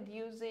started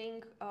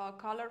using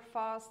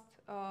color-fast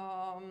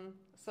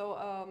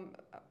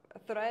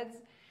threads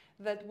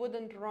that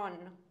wouldn't run.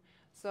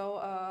 So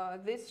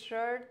this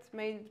shirt,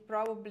 made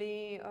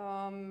probably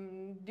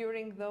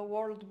during the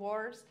World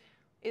Wars,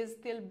 is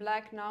still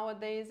black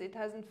nowadays. It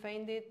hasn't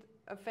faded.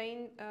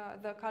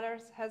 The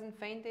colors hasn't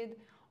faded,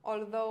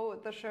 although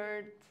the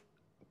shirt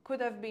could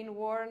have been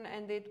worn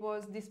and it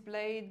was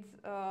displayed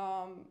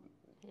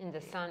in the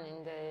sun,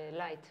 in the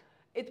light.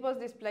 It was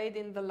displayed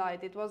in the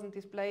light. It wasn't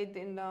displayed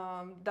in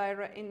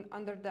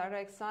under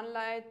direct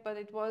sunlight, but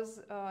it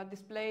was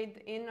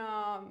displayed in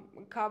a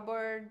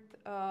cupboard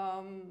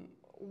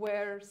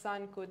where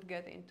sun could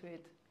get into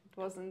it. It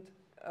wasn't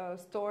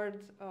stored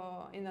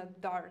in a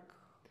dark,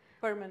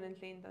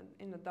 permanently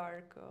in the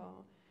dark.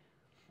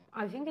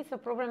 I think it's a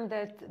problem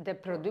that the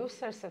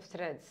producers of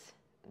threads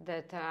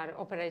that are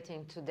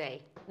operating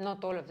today,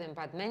 not all of them,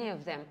 but many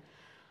of them,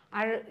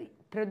 are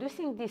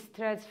producing these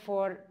threads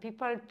for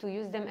people to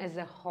use them as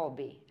a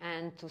hobby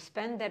and to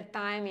spend their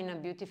time in a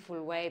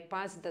beautiful way,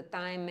 pass the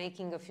time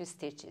making a few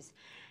stitches.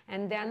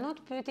 And they are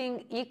not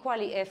putting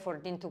equally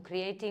effort into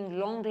creating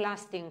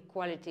long-lasting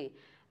quality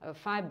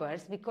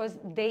fibers because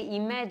they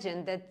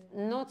imagine that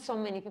not so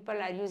many people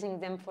are using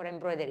them for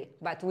embroidery,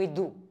 but we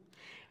do.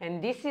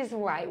 And this is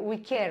why we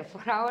care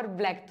for our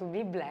black to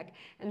be black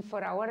and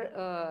for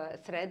our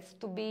threads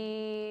to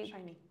be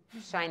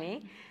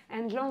shiny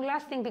and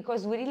long-lasting,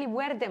 because we really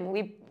wear them.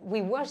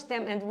 We wash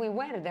them and we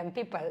wear them,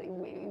 people.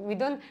 We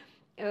don't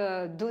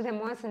do them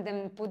once and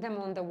then put them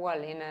on the wall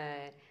in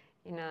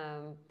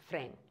a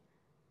frame.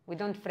 We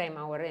don't frame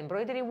our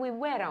embroidery, we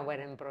wear our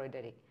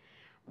embroidery.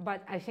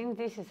 But I think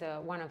this is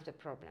one of the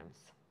problems.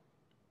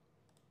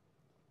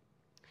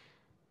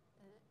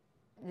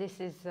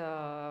 This is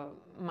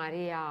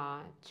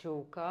Maria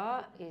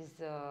Ciucă, is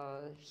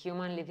a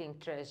human living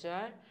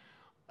treasure.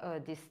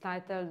 This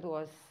title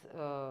was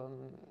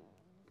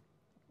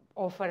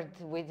offered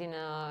within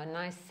a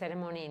nice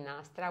ceremony in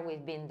Astra.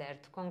 We've been there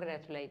to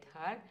congratulate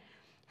her,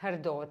 her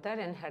daughter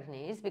and her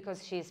niece,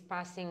 because she's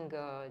passing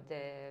the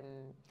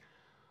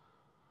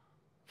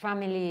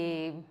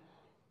family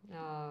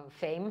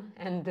fame,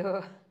 and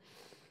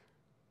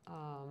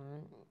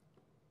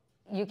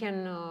you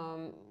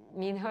can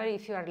meet her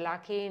if you are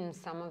lucky in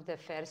some of the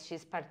fairs.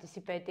 She's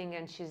participating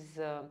and she's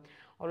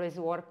always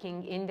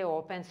working in the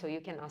open, so you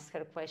can ask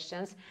her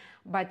questions.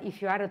 But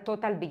if you are a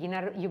total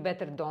beginner, you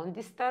better don't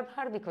disturb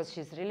her because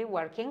she's really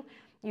working.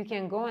 You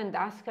can go and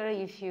ask her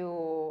if you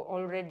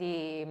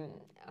already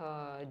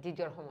did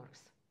your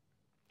homeworks.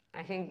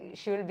 I think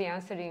she will be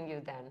answering you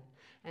then,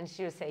 and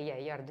she'll say, yeah,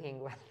 you're doing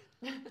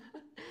well.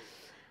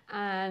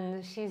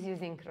 And she's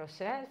using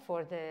crochet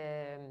for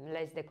the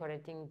lace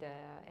decorating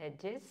the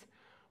edges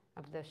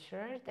of the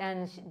shirt,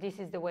 and this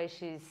is the way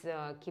she's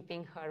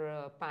keeping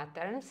her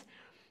patterns,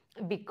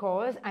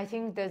 because I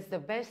think that's the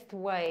best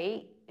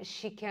way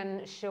she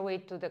can show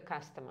it to the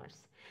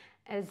customers.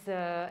 As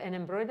an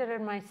embroiderer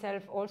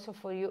myself, also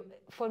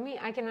for me,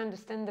 I can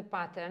understand the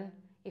pattern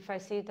if I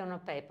see it on a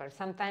paper.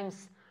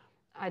 Sometimes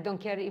I don't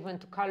care even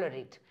to color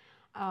it.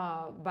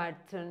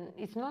 But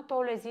it's not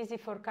always easy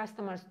for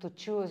customers to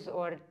choose,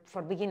 or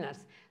for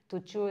beginners to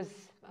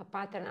choose a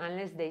pattern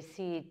unless they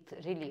see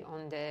it really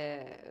on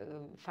the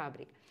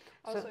fabric.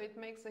 Also, it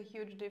makes a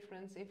huge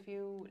difference if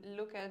you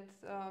look at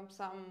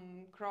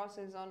some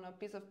crosses on a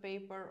piece of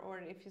paper or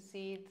if you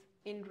see it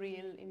in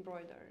real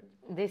embroidered.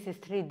 This is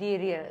 3D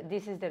real,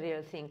 this is the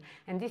real thing.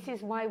 And this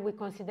is why we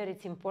consider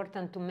it's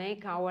important to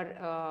make our,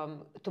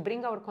 to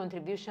bring our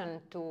contribution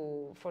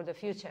for the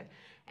future.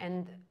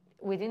 And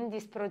within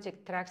this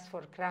project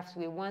Tracks4Crafts,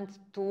 we want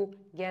to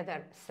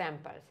gather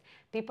samples.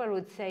 People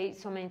would say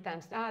so many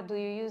times, do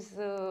you use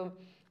the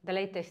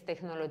latest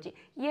technology?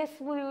 Yes,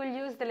 we will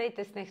use the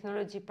latest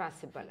technology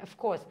possible, of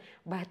course.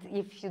 But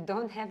if you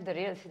don't have the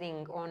real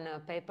thing on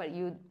paper,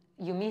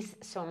 you miss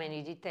so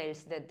many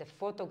details that the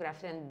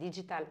photograph and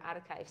digital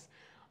archives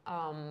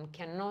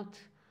cannot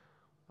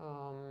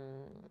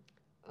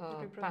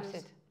pass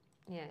it.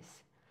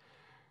 Yes.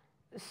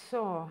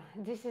 So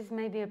this is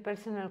maybe a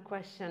personal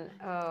question.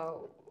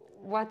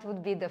 What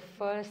would be the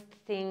first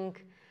thing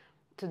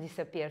to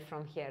disappear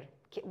from here?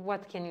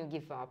 What can you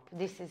give up?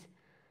 This is.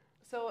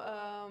 So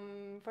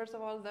first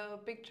of all, the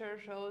picture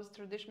shows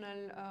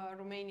traditional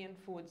Romanian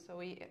food. So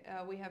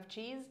we have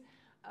cheese.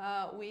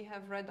 We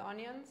have red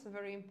onions,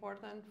 very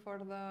important for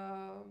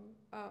the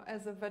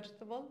as a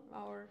vegetable,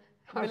 our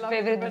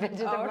favorite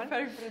vegetable. Our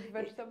favorite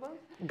vegetable.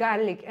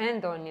 Garlic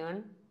and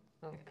onion.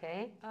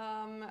 Okay.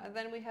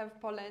 Then we have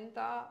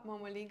polenta,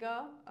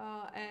 mămăligă,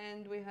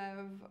 and we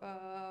have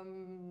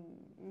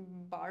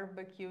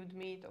barbecued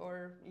meat,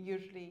 or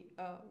usually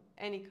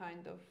any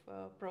kind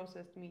of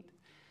processed meat.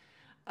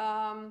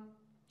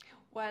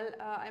 Well,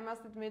 I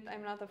must admit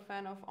I'm not a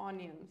fan of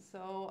onions,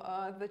 so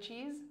the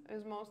cheese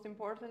is most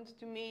important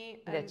to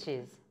me. The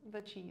cheese.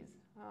 The cheese,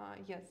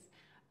 yes.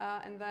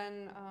 And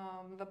then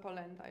the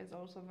polenta is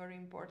also very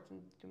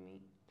important to me,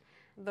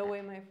 the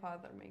way my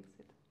father makes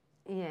it.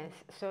 Yes,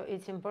 so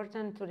it's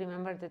important to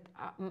remember that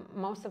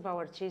most of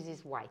our cheese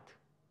is white.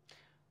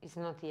 It's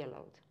not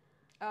yellowed.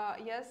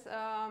 Yes,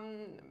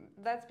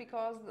 that's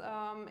because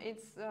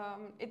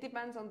it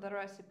depends on the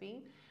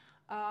recipe.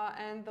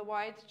 And the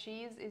white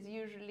cheese is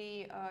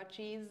usually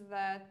cheese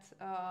that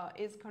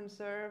is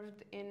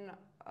conserved in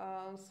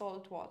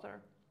salt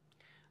water.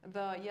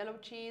 The yellow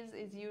cheese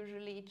is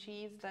usually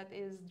cheese that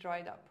is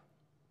dried up.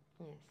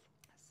 Yes.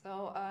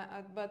 So,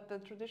 but the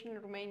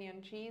traditional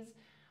Romanian cheese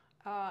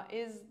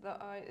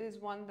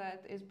is one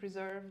that is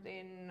preserved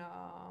in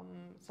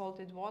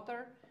salted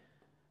water,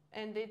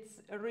 and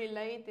it's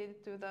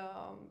related to the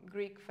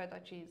Greek feta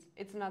cheese.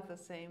 It's not the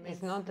same.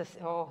 It's not the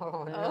same.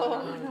 Oh,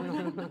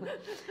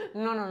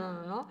 no,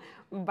 no.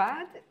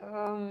 But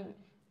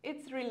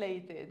it's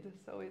related.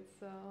 So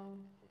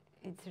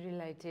it's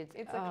related.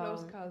 It's a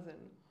close cousin.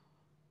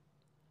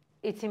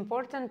 It's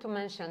important to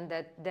mention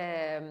that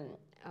the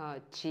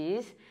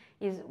cheese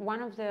is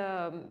one of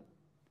the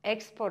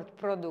export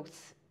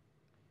products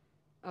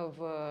of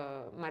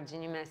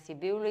Marginimea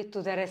Sibiului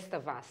to the rest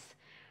of us,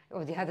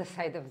 of the other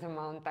side of the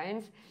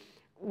mountains.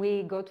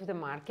 We go to the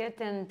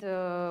market and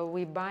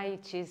we buy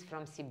cheese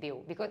from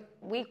Sibiu, because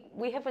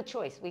we have a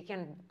choice. We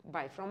can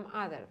buy from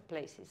other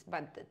places,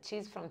 but the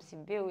cheese from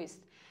Sibiu is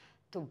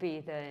to be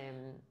the...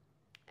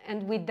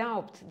 and we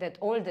doubt that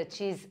all the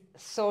cheese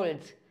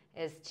sold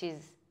as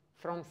cheese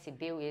from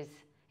Sibiu is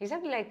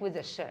exactly like with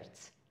the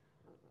shirts.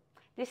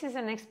 This is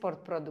an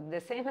export product,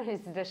 the same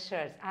as the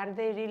shirts. Are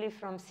they really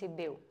from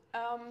Sibiu?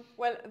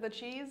 Well, the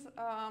cheese,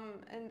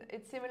 and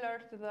it's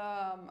similar to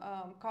the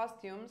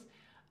costumes.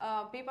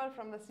 People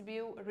from the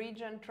Sibiu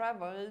region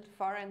traveled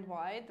far and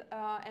wide,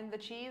 and the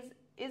cheese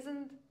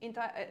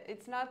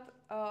it's not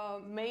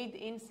made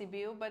in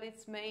Sibiu, but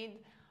it's made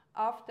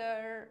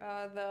after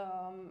the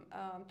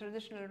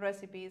traditional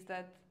recipes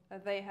that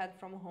they had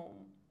from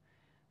home.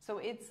 So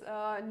it's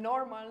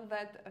normal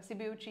that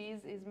Sibiu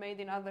cheese is made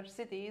in other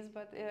cities,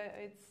 but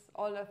it's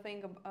all a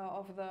thing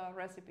of the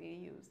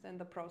recipe used and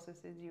the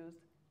processes used.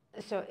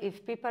 So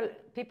if people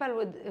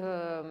would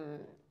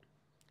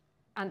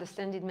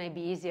understand it maybe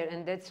easier,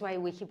 and that's why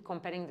we keep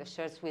comparing the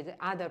shirts with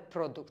other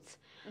products,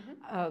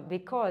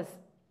 because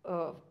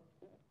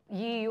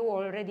EU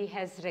already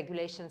has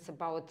regulations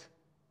about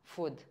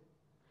food.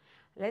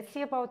 Let's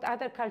see about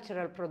other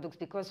cultural products,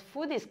 because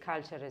food is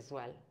culture as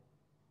well.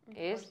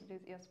 Yes? It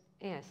is, yes.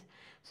 Yes.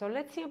 So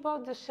let's see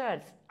about the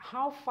shirts.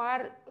 How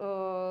far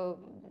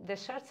the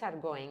shirts are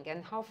going,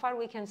 and how far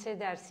we can say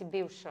they are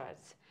Sibiu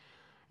shirts.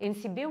 In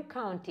Sibiu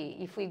County,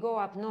 if we go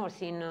up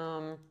north in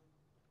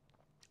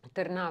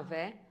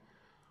Târnave,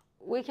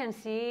 we can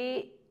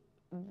see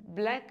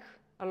black,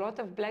 a lot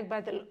of black,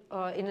 but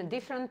in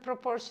different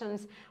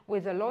proportions,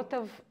 with a lot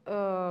of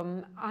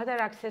other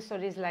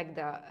accessories like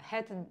the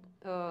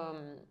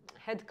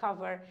head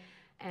cover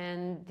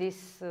and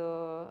this,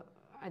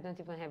 I don't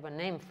even have a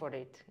name for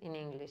it in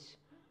English,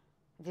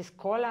 this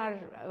collar,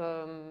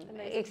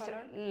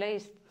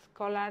 lace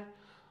collar.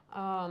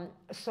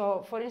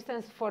 So, for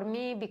instance, for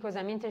me, because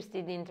I'm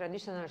interested in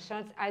traditional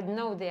shirts, I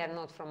know they are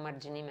not from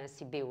Marginimea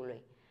Sibiului,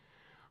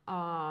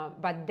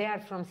 but they are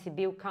from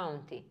Sibiu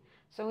County.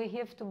 So we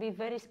have to be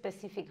very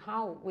specific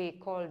how we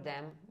call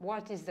them,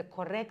 what is the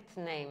correct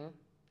name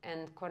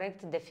and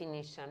correct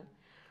definition.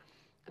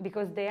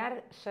 Because they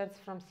are shirts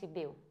from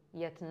Sibiu,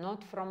 yet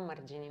not from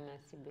Marginimea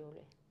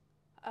Sibiului.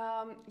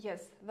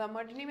 Yes, the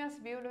Marginimea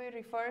Sibiului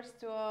refers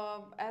to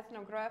an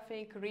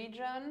ethnographic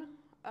region.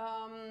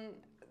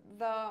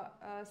 The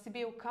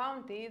Sibiu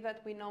County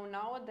that we know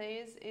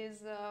nowadays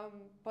is a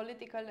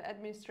political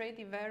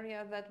administrative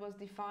area that was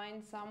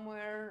defined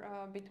somewhere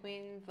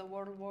between the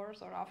world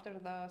wars or after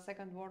the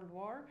Second World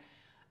War.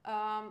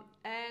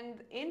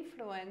 And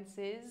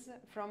influences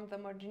from the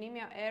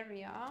Marginimea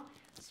area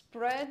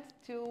spread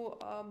to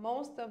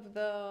most of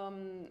the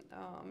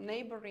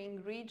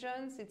neighboring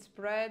regions. It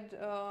spread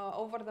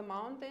over the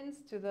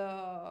mountains to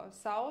the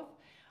south,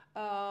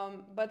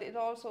 but it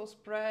also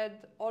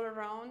spread all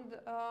around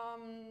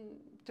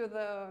to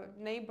the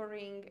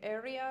neighboring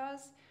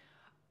areas,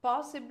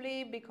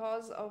 possibly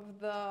because of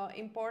the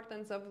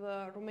importance of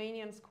the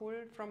Romanian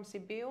school from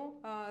Sibiu.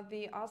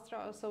 The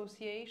Astra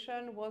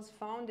Association was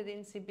founded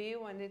in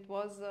Sibiu, and it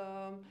was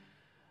a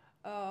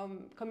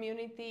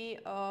community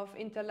of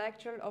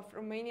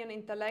Romanian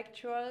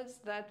intellectuals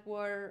that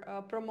were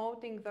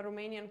promoting the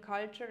Romanian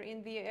culture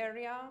in the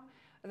area.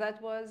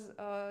 That was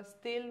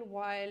still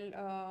while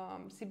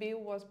Sibiu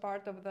was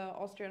part of the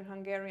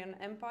Austrian-Hungarian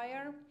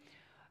Empire.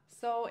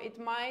 So it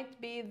might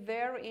be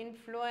their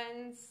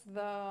influence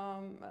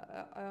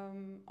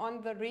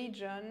on the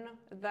region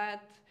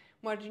that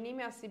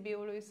Marginimea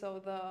Sibiului, so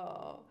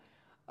the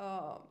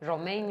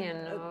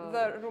Romanian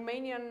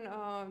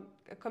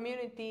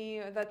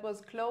community that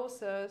was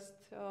closest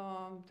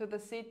to the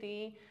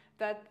city,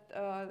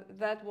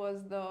 that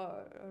was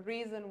the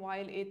reason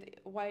why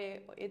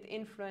it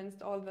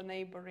influenced all the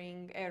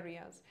neighboring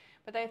areas.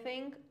 But I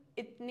think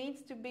it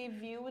needs to be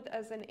viewed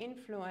as an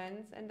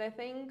influence, and I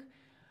think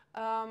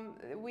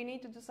we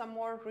need to do some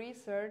more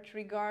research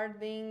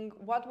regarding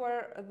what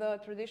were the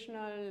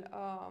traditional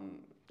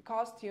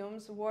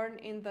costumes worn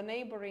in the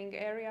neighboring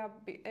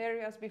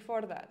areas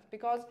before that,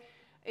 because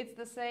it's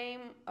the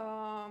same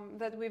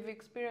that we've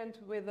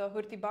experienced with the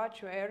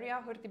Hârtibaciu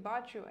area.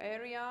 Hârtibaciu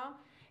area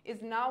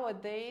is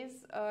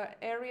nowadays an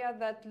area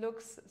that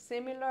looks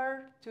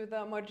similar to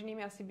the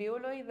Marginimea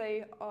Sibiului.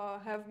 They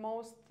have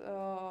most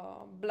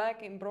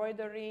black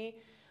embroidery,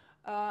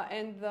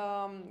 and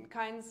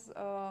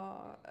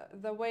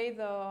the way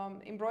the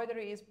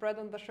embroidery is spread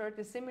on the shirt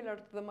is similar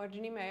to the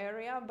Marginimea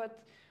area,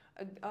 but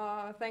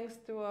thanks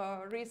to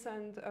a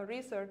recent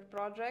research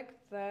project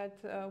that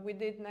we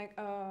did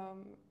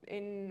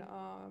in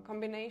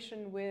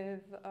combination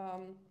with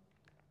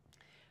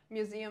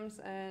museums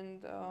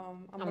and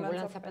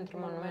Ambulanța pentru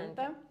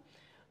Monumente,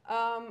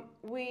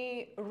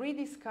 we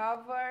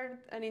rediscovered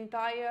an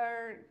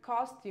entire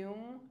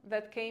costume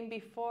that came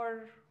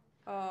before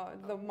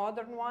the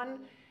modern one,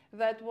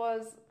 that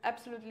was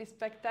absolutely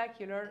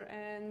spectacular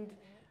and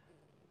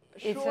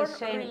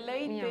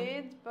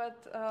related, but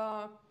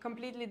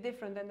completely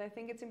different. And I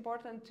think it's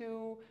important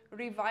to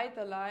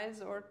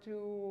revitalize or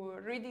to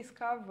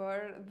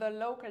rediscover the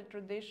local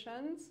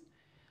traditions.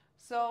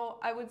 So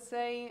I would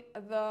say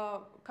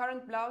the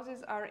current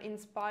blouses are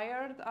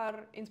inspired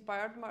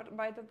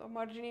by the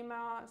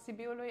Marginimea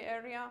Sibiului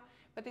area,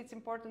 but it's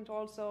important to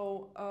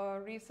also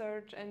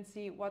research and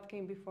see what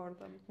came before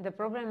them. The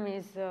problem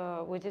is,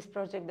 with this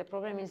project, the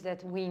problem is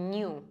that we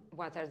knew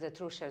what are the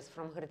true shirts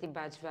from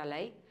Hârtibaci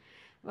Valley,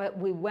 but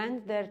we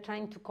went there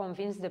trying to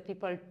convince the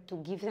people to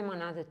give them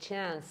another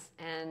chance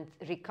and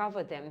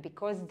recover them,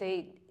 because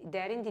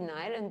they're in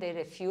denial and they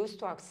refuse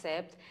to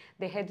accept.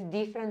 They had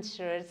different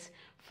shirts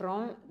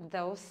from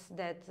those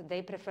that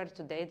they prefer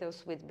today,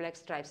 those with black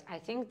stripes. I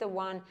think the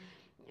one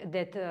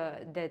that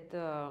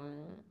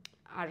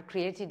are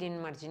created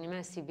in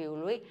Marginimea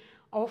Sibiului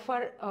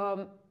offer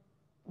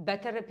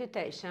better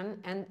reputation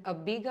and a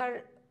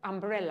bigger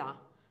umbrella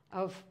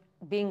of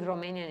being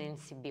Romanian in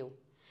Sibiu.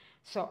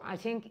 So I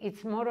think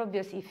it's more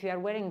obvious if you are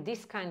wearing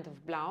this kind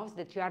of blouse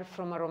that you are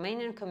from a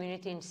Romanian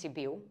community in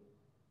Sibiu,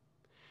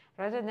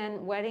 rather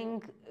than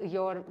wearing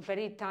your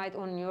very tight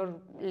on your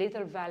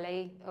little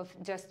valley of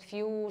just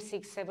few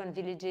 6, 7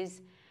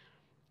 villages.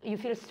 You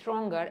feel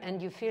stronger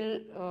and you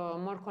feel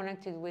more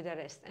connected with the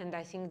rest. And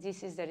I think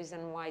this is the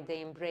reason why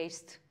they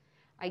embraced.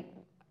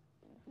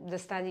 The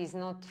study is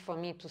not for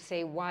me to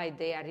say why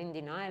they are in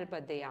denial,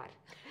 but they are.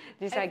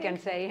 This I can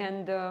say.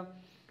 And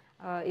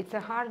it's a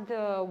hard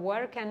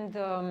work,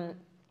 and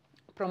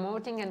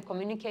promoting and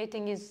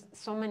communicating is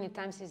so many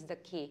times is the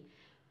key.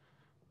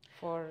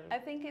 I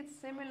think it's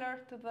similar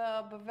to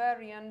the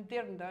Bavarian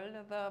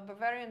dirndl. The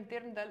Bavarian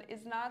dirndl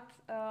is not,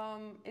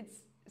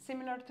 it's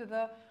similar to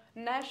the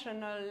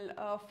national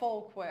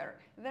folkwear.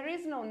 There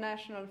is no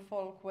national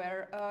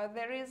folkwear.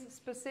 There is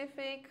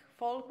specific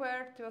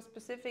folkwear to a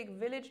specific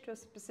village, to a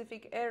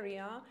specific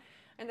area,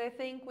 and I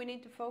think we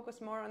need to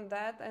focus more on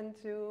that and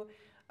to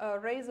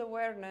raise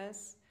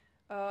awareness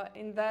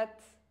on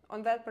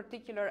that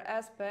particular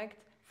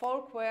aspect.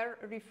 Folkwear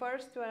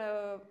refers to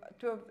a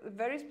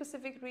very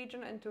specific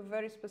region and to a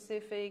very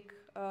specific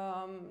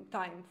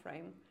time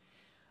frame.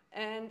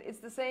 And it's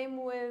the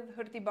same with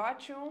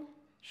Hârtibaciu.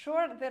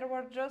 Sure, there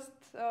were just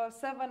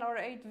 7 or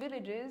 8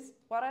 villages,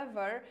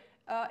 whatever,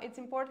 it's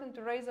important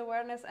to raise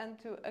awareness and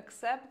to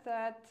accept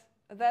that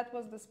that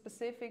was the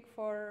specific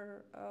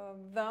for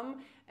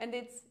them, and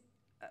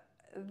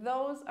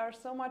those are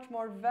so much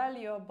more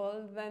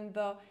valuable than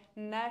the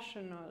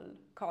national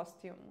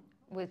costume.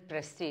 With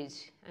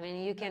prestige. I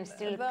mean, you can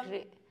still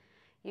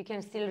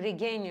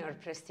regain your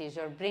prestige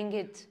or bring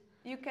it.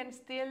 You can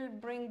still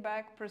bring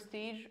back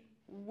prestige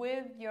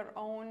with your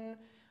own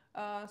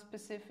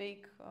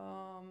specific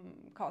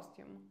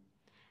costume.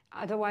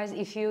 Otherwise,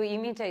 if you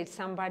imitate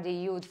somebody,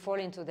 you would fall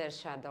into their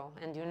shadow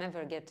and you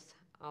never get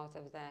out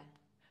of that.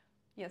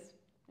 Yes,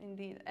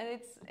 indeed. And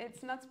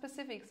it's not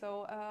specific,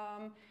 so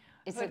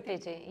it's a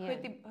pity. Yeah.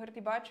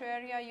 Hârtibaciu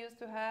area used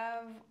to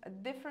have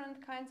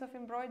different kinds of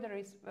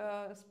embroideries,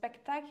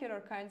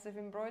 spectacular kinds of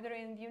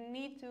embroidery, and you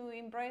need to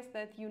embrace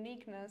that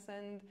uniqueness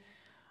and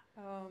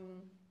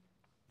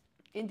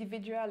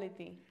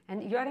individuality.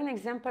 And you are an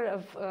example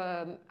of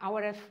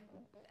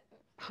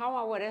how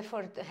our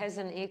effort has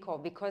an echo,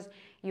 because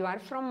you are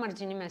from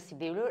Marginimea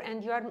Sibiu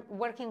and you are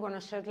working on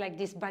a shirt like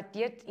this, but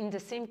yet in the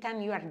same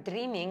time you are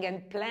dreaming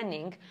and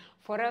planning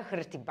for a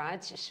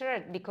hârtibaci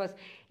shirt, because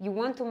you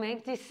want to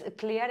make this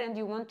clear and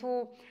you want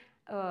to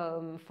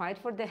fight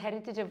for the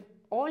heritage of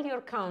all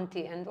your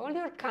county and all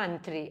your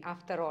country,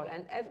 after all,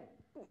 and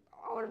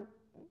our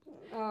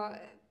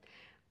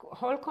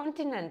whole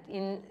continent,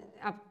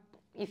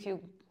 if you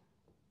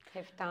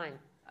have time.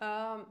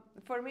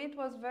 For me, it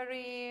was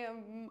very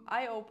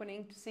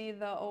eye-opening to see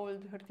the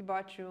old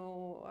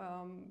hârtibaciu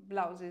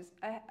blouses.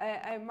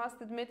 I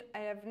must admit, I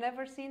have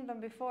never seen them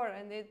before,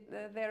 and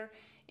they're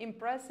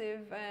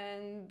impressive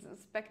and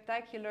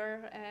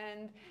spectacular,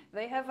 and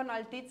they have an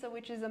altiță,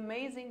 which is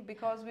amazing,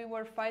 because we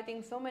were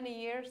fighting so many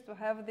years to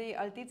have the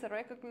altiță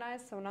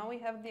recognized, so now we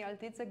have the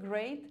altiță.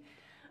 Great.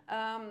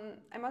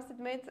 I must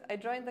admit, I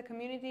joined the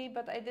community,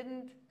 but I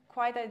didn't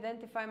quite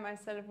identify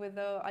myself with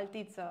the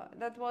altiță.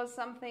 That was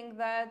something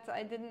that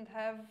I didn't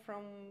have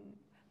from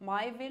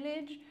my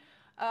village.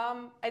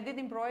 I did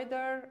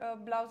embroider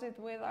blouses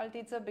with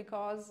altiță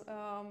because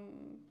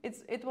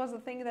it was a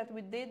thing that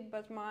we did,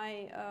 but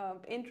my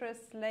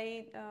interests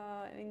lay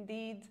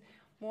indeed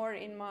more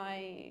in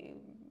my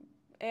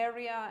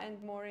area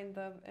and more in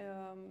the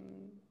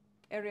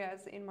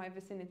areas in my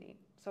vicinity.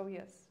 So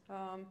yes,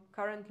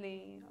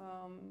 currently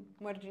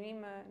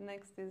Marginimea,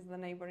 next is the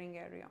neighboring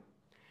area.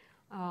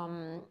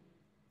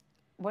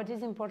 What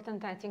is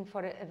important, I think,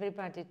 for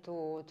everybody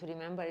to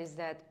remember is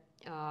that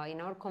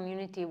in our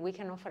community we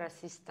can offer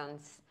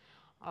assistance.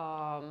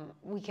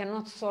 We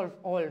cannot solve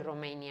all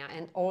Romania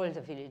and all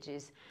the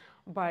villages,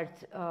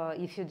 but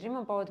if you dream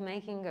about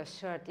making a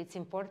shirt, it's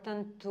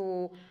important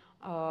to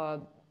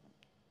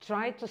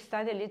try to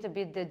study a little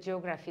bit the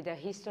geography, the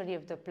history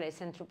of the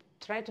place, and to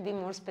try to be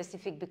more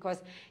specific,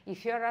 because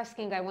if you're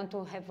asking, I want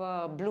to have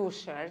a blue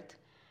shirt,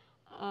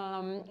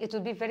 it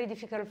would be very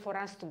difficult for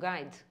us to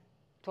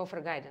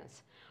offer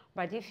guidance.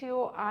 But if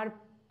you are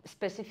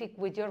specific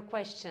with your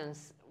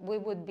questions, we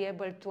would be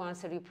able to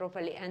answer you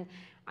properly. And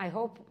I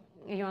hope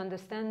you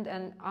understand,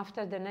 and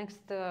after the next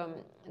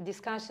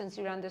discussions,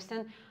 you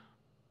understand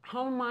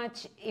how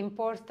much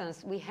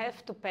importance we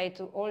have to pay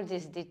to all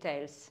these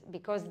details,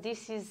 because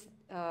this is,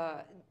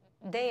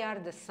 they are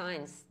the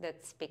signs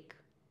that speak.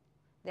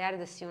 They are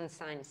the Siun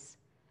signs.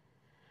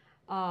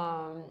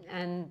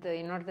 And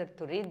in order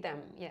to read them,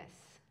 yes,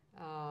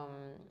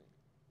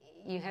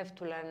 you have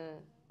to learn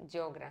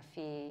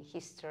geography,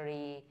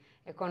 history,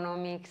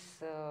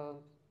 economics,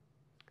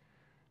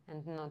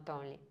 and not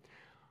only.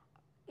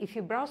 If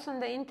you browse on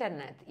the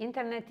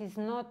internet is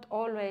not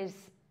always,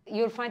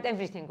 you'll find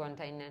everything on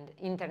the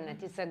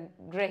internet. It's a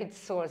great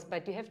source,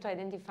 but you have to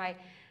identify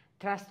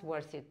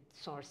trustworthy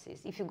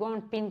sources. If you go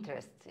on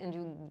Pinterest and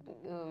you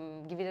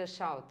give it a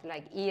shout,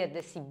 like Ia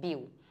de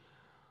Sibiu,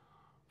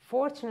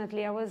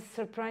 fortunately, I was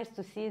surprised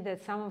to see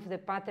that some of the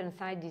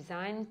patterns I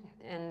designed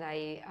and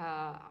I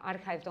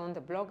archived on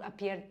the blog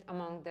appeared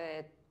among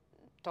the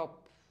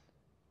top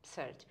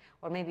search.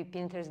 Or maybe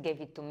Pinterest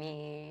gave it to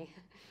me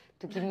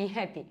to keep me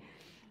happy.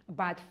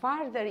 But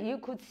further, you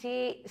could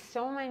see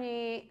so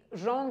many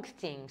wrong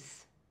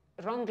things,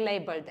 wrong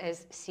labeled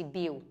as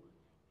Sibiu.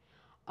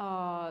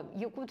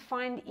 You could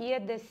find Ia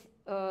de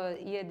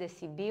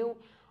Sibiu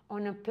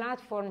on a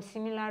platform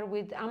similar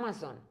with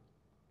Amazon.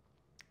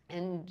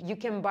 And you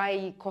can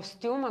buy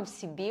costume of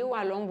Sibiu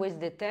along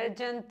with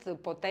detergent,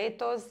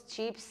 potatoes,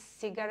 chips,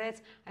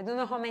 cigarettes, I don't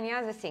know how many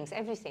other things,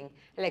 everything,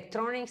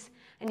 electronics,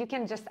 and you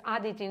can just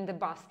add it in the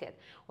basket.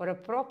 Or a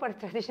proper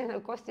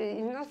traditional costume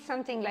is not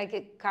something like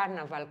a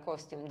carnival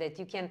costume that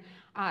you can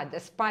add, a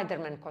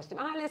Spider-Man costume.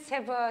 Let's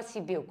have a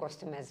Sibiu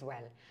costume as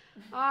well.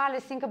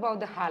 Let's think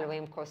about the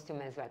Halloween costume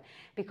as well.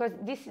 Because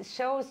this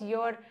shows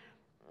your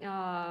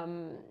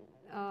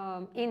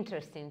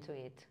interest into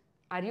it.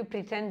 Are you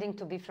pretending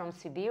to be from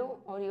Sibiu,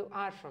 or you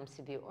are from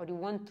Sibiu, or you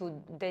want to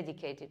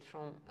dedicate it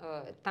from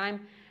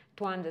time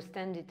to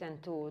understand it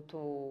and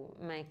to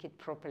make it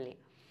properly?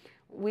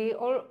 We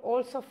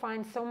also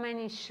find so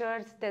many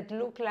shirts that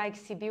look like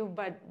Sibiu,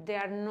 but they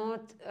are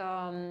not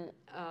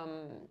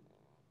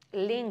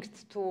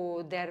linked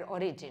to their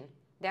origin.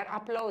 They are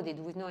uploaded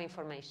with no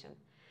information.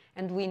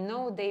 And we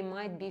know they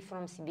might be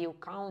from Sibiu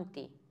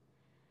County.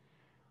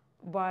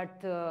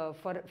 But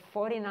for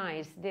foreign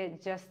eyes, they're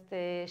just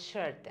a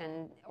shirt.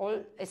 And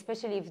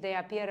especially if they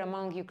appear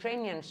among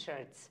Ukrainian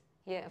shirts.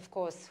 Yeah, of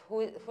course.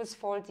 Whose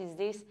fault is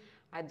this?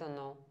 I don't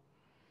know.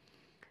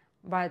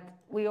 But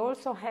we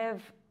also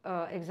have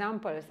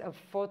examples of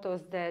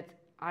photos that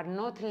are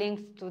not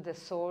linked to the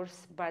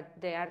source, but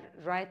they are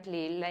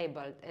rightly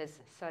labeled as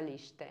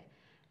săliște.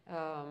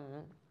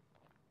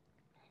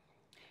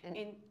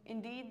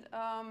 Indeed,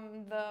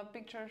 the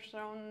pictures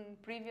shown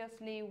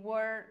previously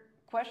were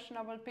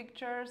questionable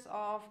pictures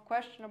of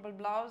questionable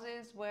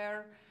blouses,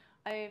 where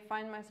I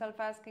find myself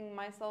asking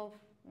myself,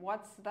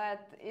 what's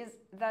that?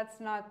 That's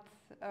not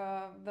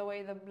the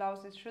way the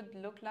blouses should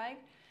look like.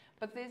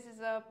 But this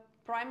is a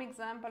prime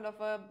example of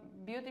a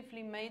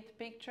beautifully made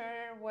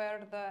picture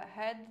where the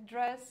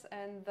headdress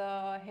and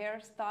the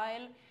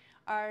hairstyle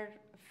are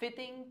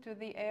fitting to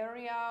the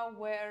area,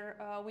 where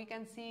we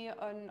can see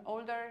an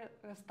older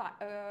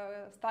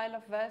style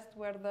of vest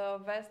where the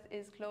vest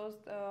is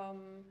closed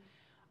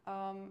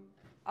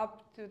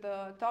up to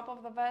the top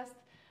of the vest,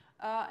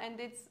 and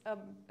it's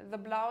the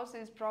blouse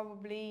is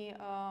probably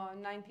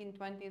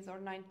 1920s or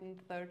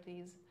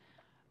 1930s.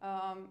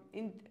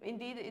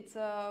 Indeed, it's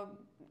a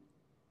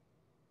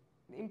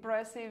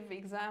impressive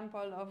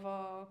example of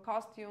a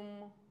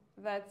costume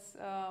that's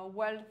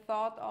well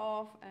thought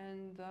of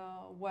and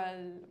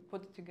well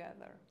put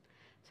together.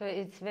 So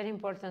it's very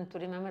important to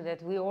remember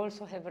that we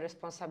also have a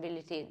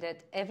responsibility,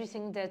 that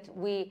everything that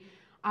we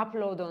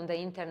upload on the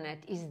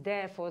internet is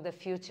there for the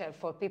future,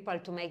 for people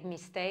to make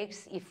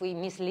mistakes if we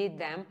mislead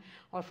them,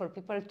 or for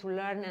people to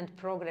learn and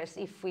progress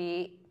if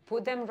we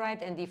put them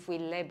right and if we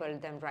label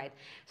them right.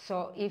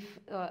 So if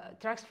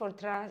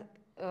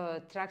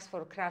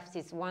Tracks4Crafts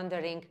is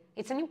wondering,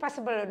 it's an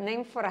impossible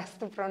name for us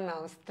to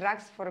pronounce,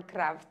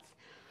 Tracks4Crafts.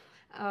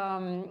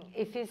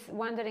 If it's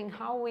wondering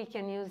how we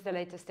can use the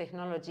latest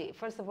technology,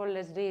 first of all,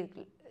 let's do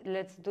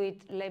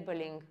it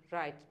labeling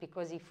right,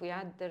 because if we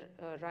add the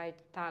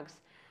right tags,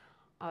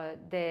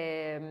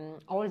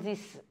 all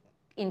these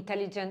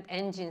intelligent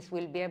engines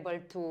will be able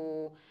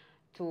to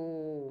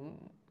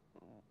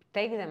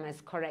take them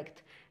as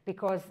correct,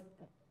 because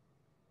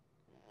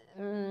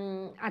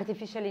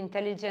artificial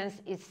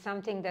intelligence is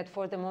something that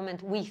for the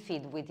moment we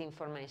feed with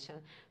information.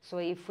 So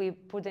if we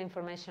put the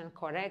information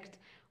correct,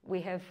 we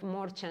have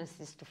more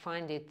chances to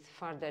find it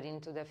further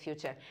into the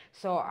future.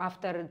 So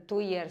after 2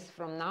 years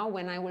from now,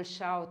 when I will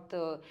shout,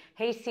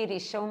 hey Siri,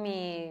 show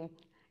me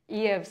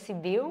of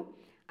Sibiu,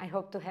 I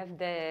hope to have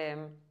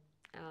the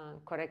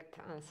correct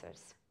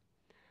answers.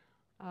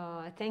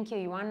 Thank you,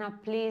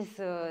 Ioana. Please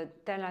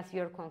tell us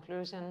your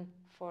conclusion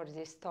for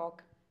this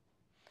talk.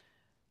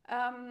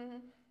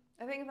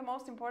 I think the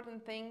most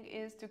important thing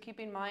is to keep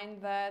in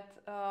mind that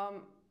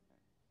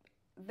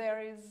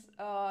there is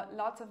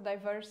lots of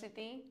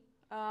diversity.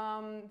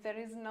 There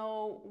is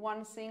no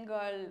one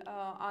single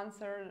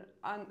answer.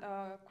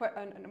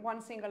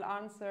 One single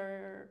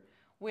answer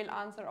will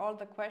answer all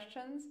the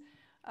questions,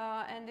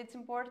 and it's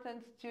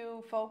important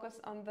to focus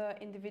on the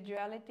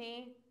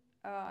individuality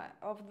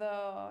of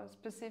the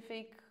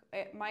specific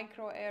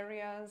micro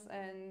areas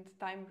and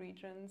time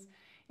regions,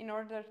 in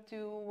order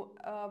to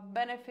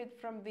benefit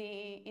from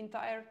the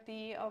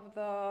entirety of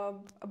the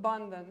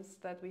abundance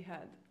that we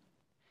had,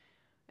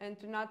 and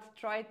to not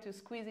try to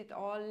squeeze it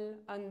all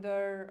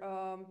under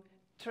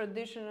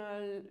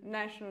traditional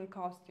national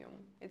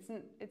costume.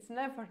 It's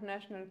never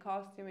national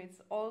costume.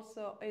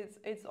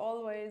 It's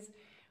always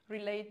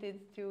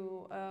related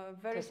to a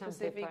very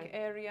specific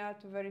area,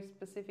 to very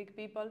specific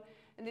people,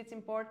 and it's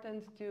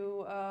important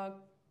to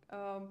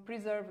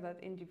preserve that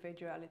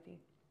individuality.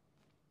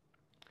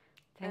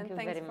 Thank you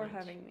very much. Thanks for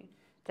having me.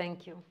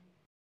 Thank you.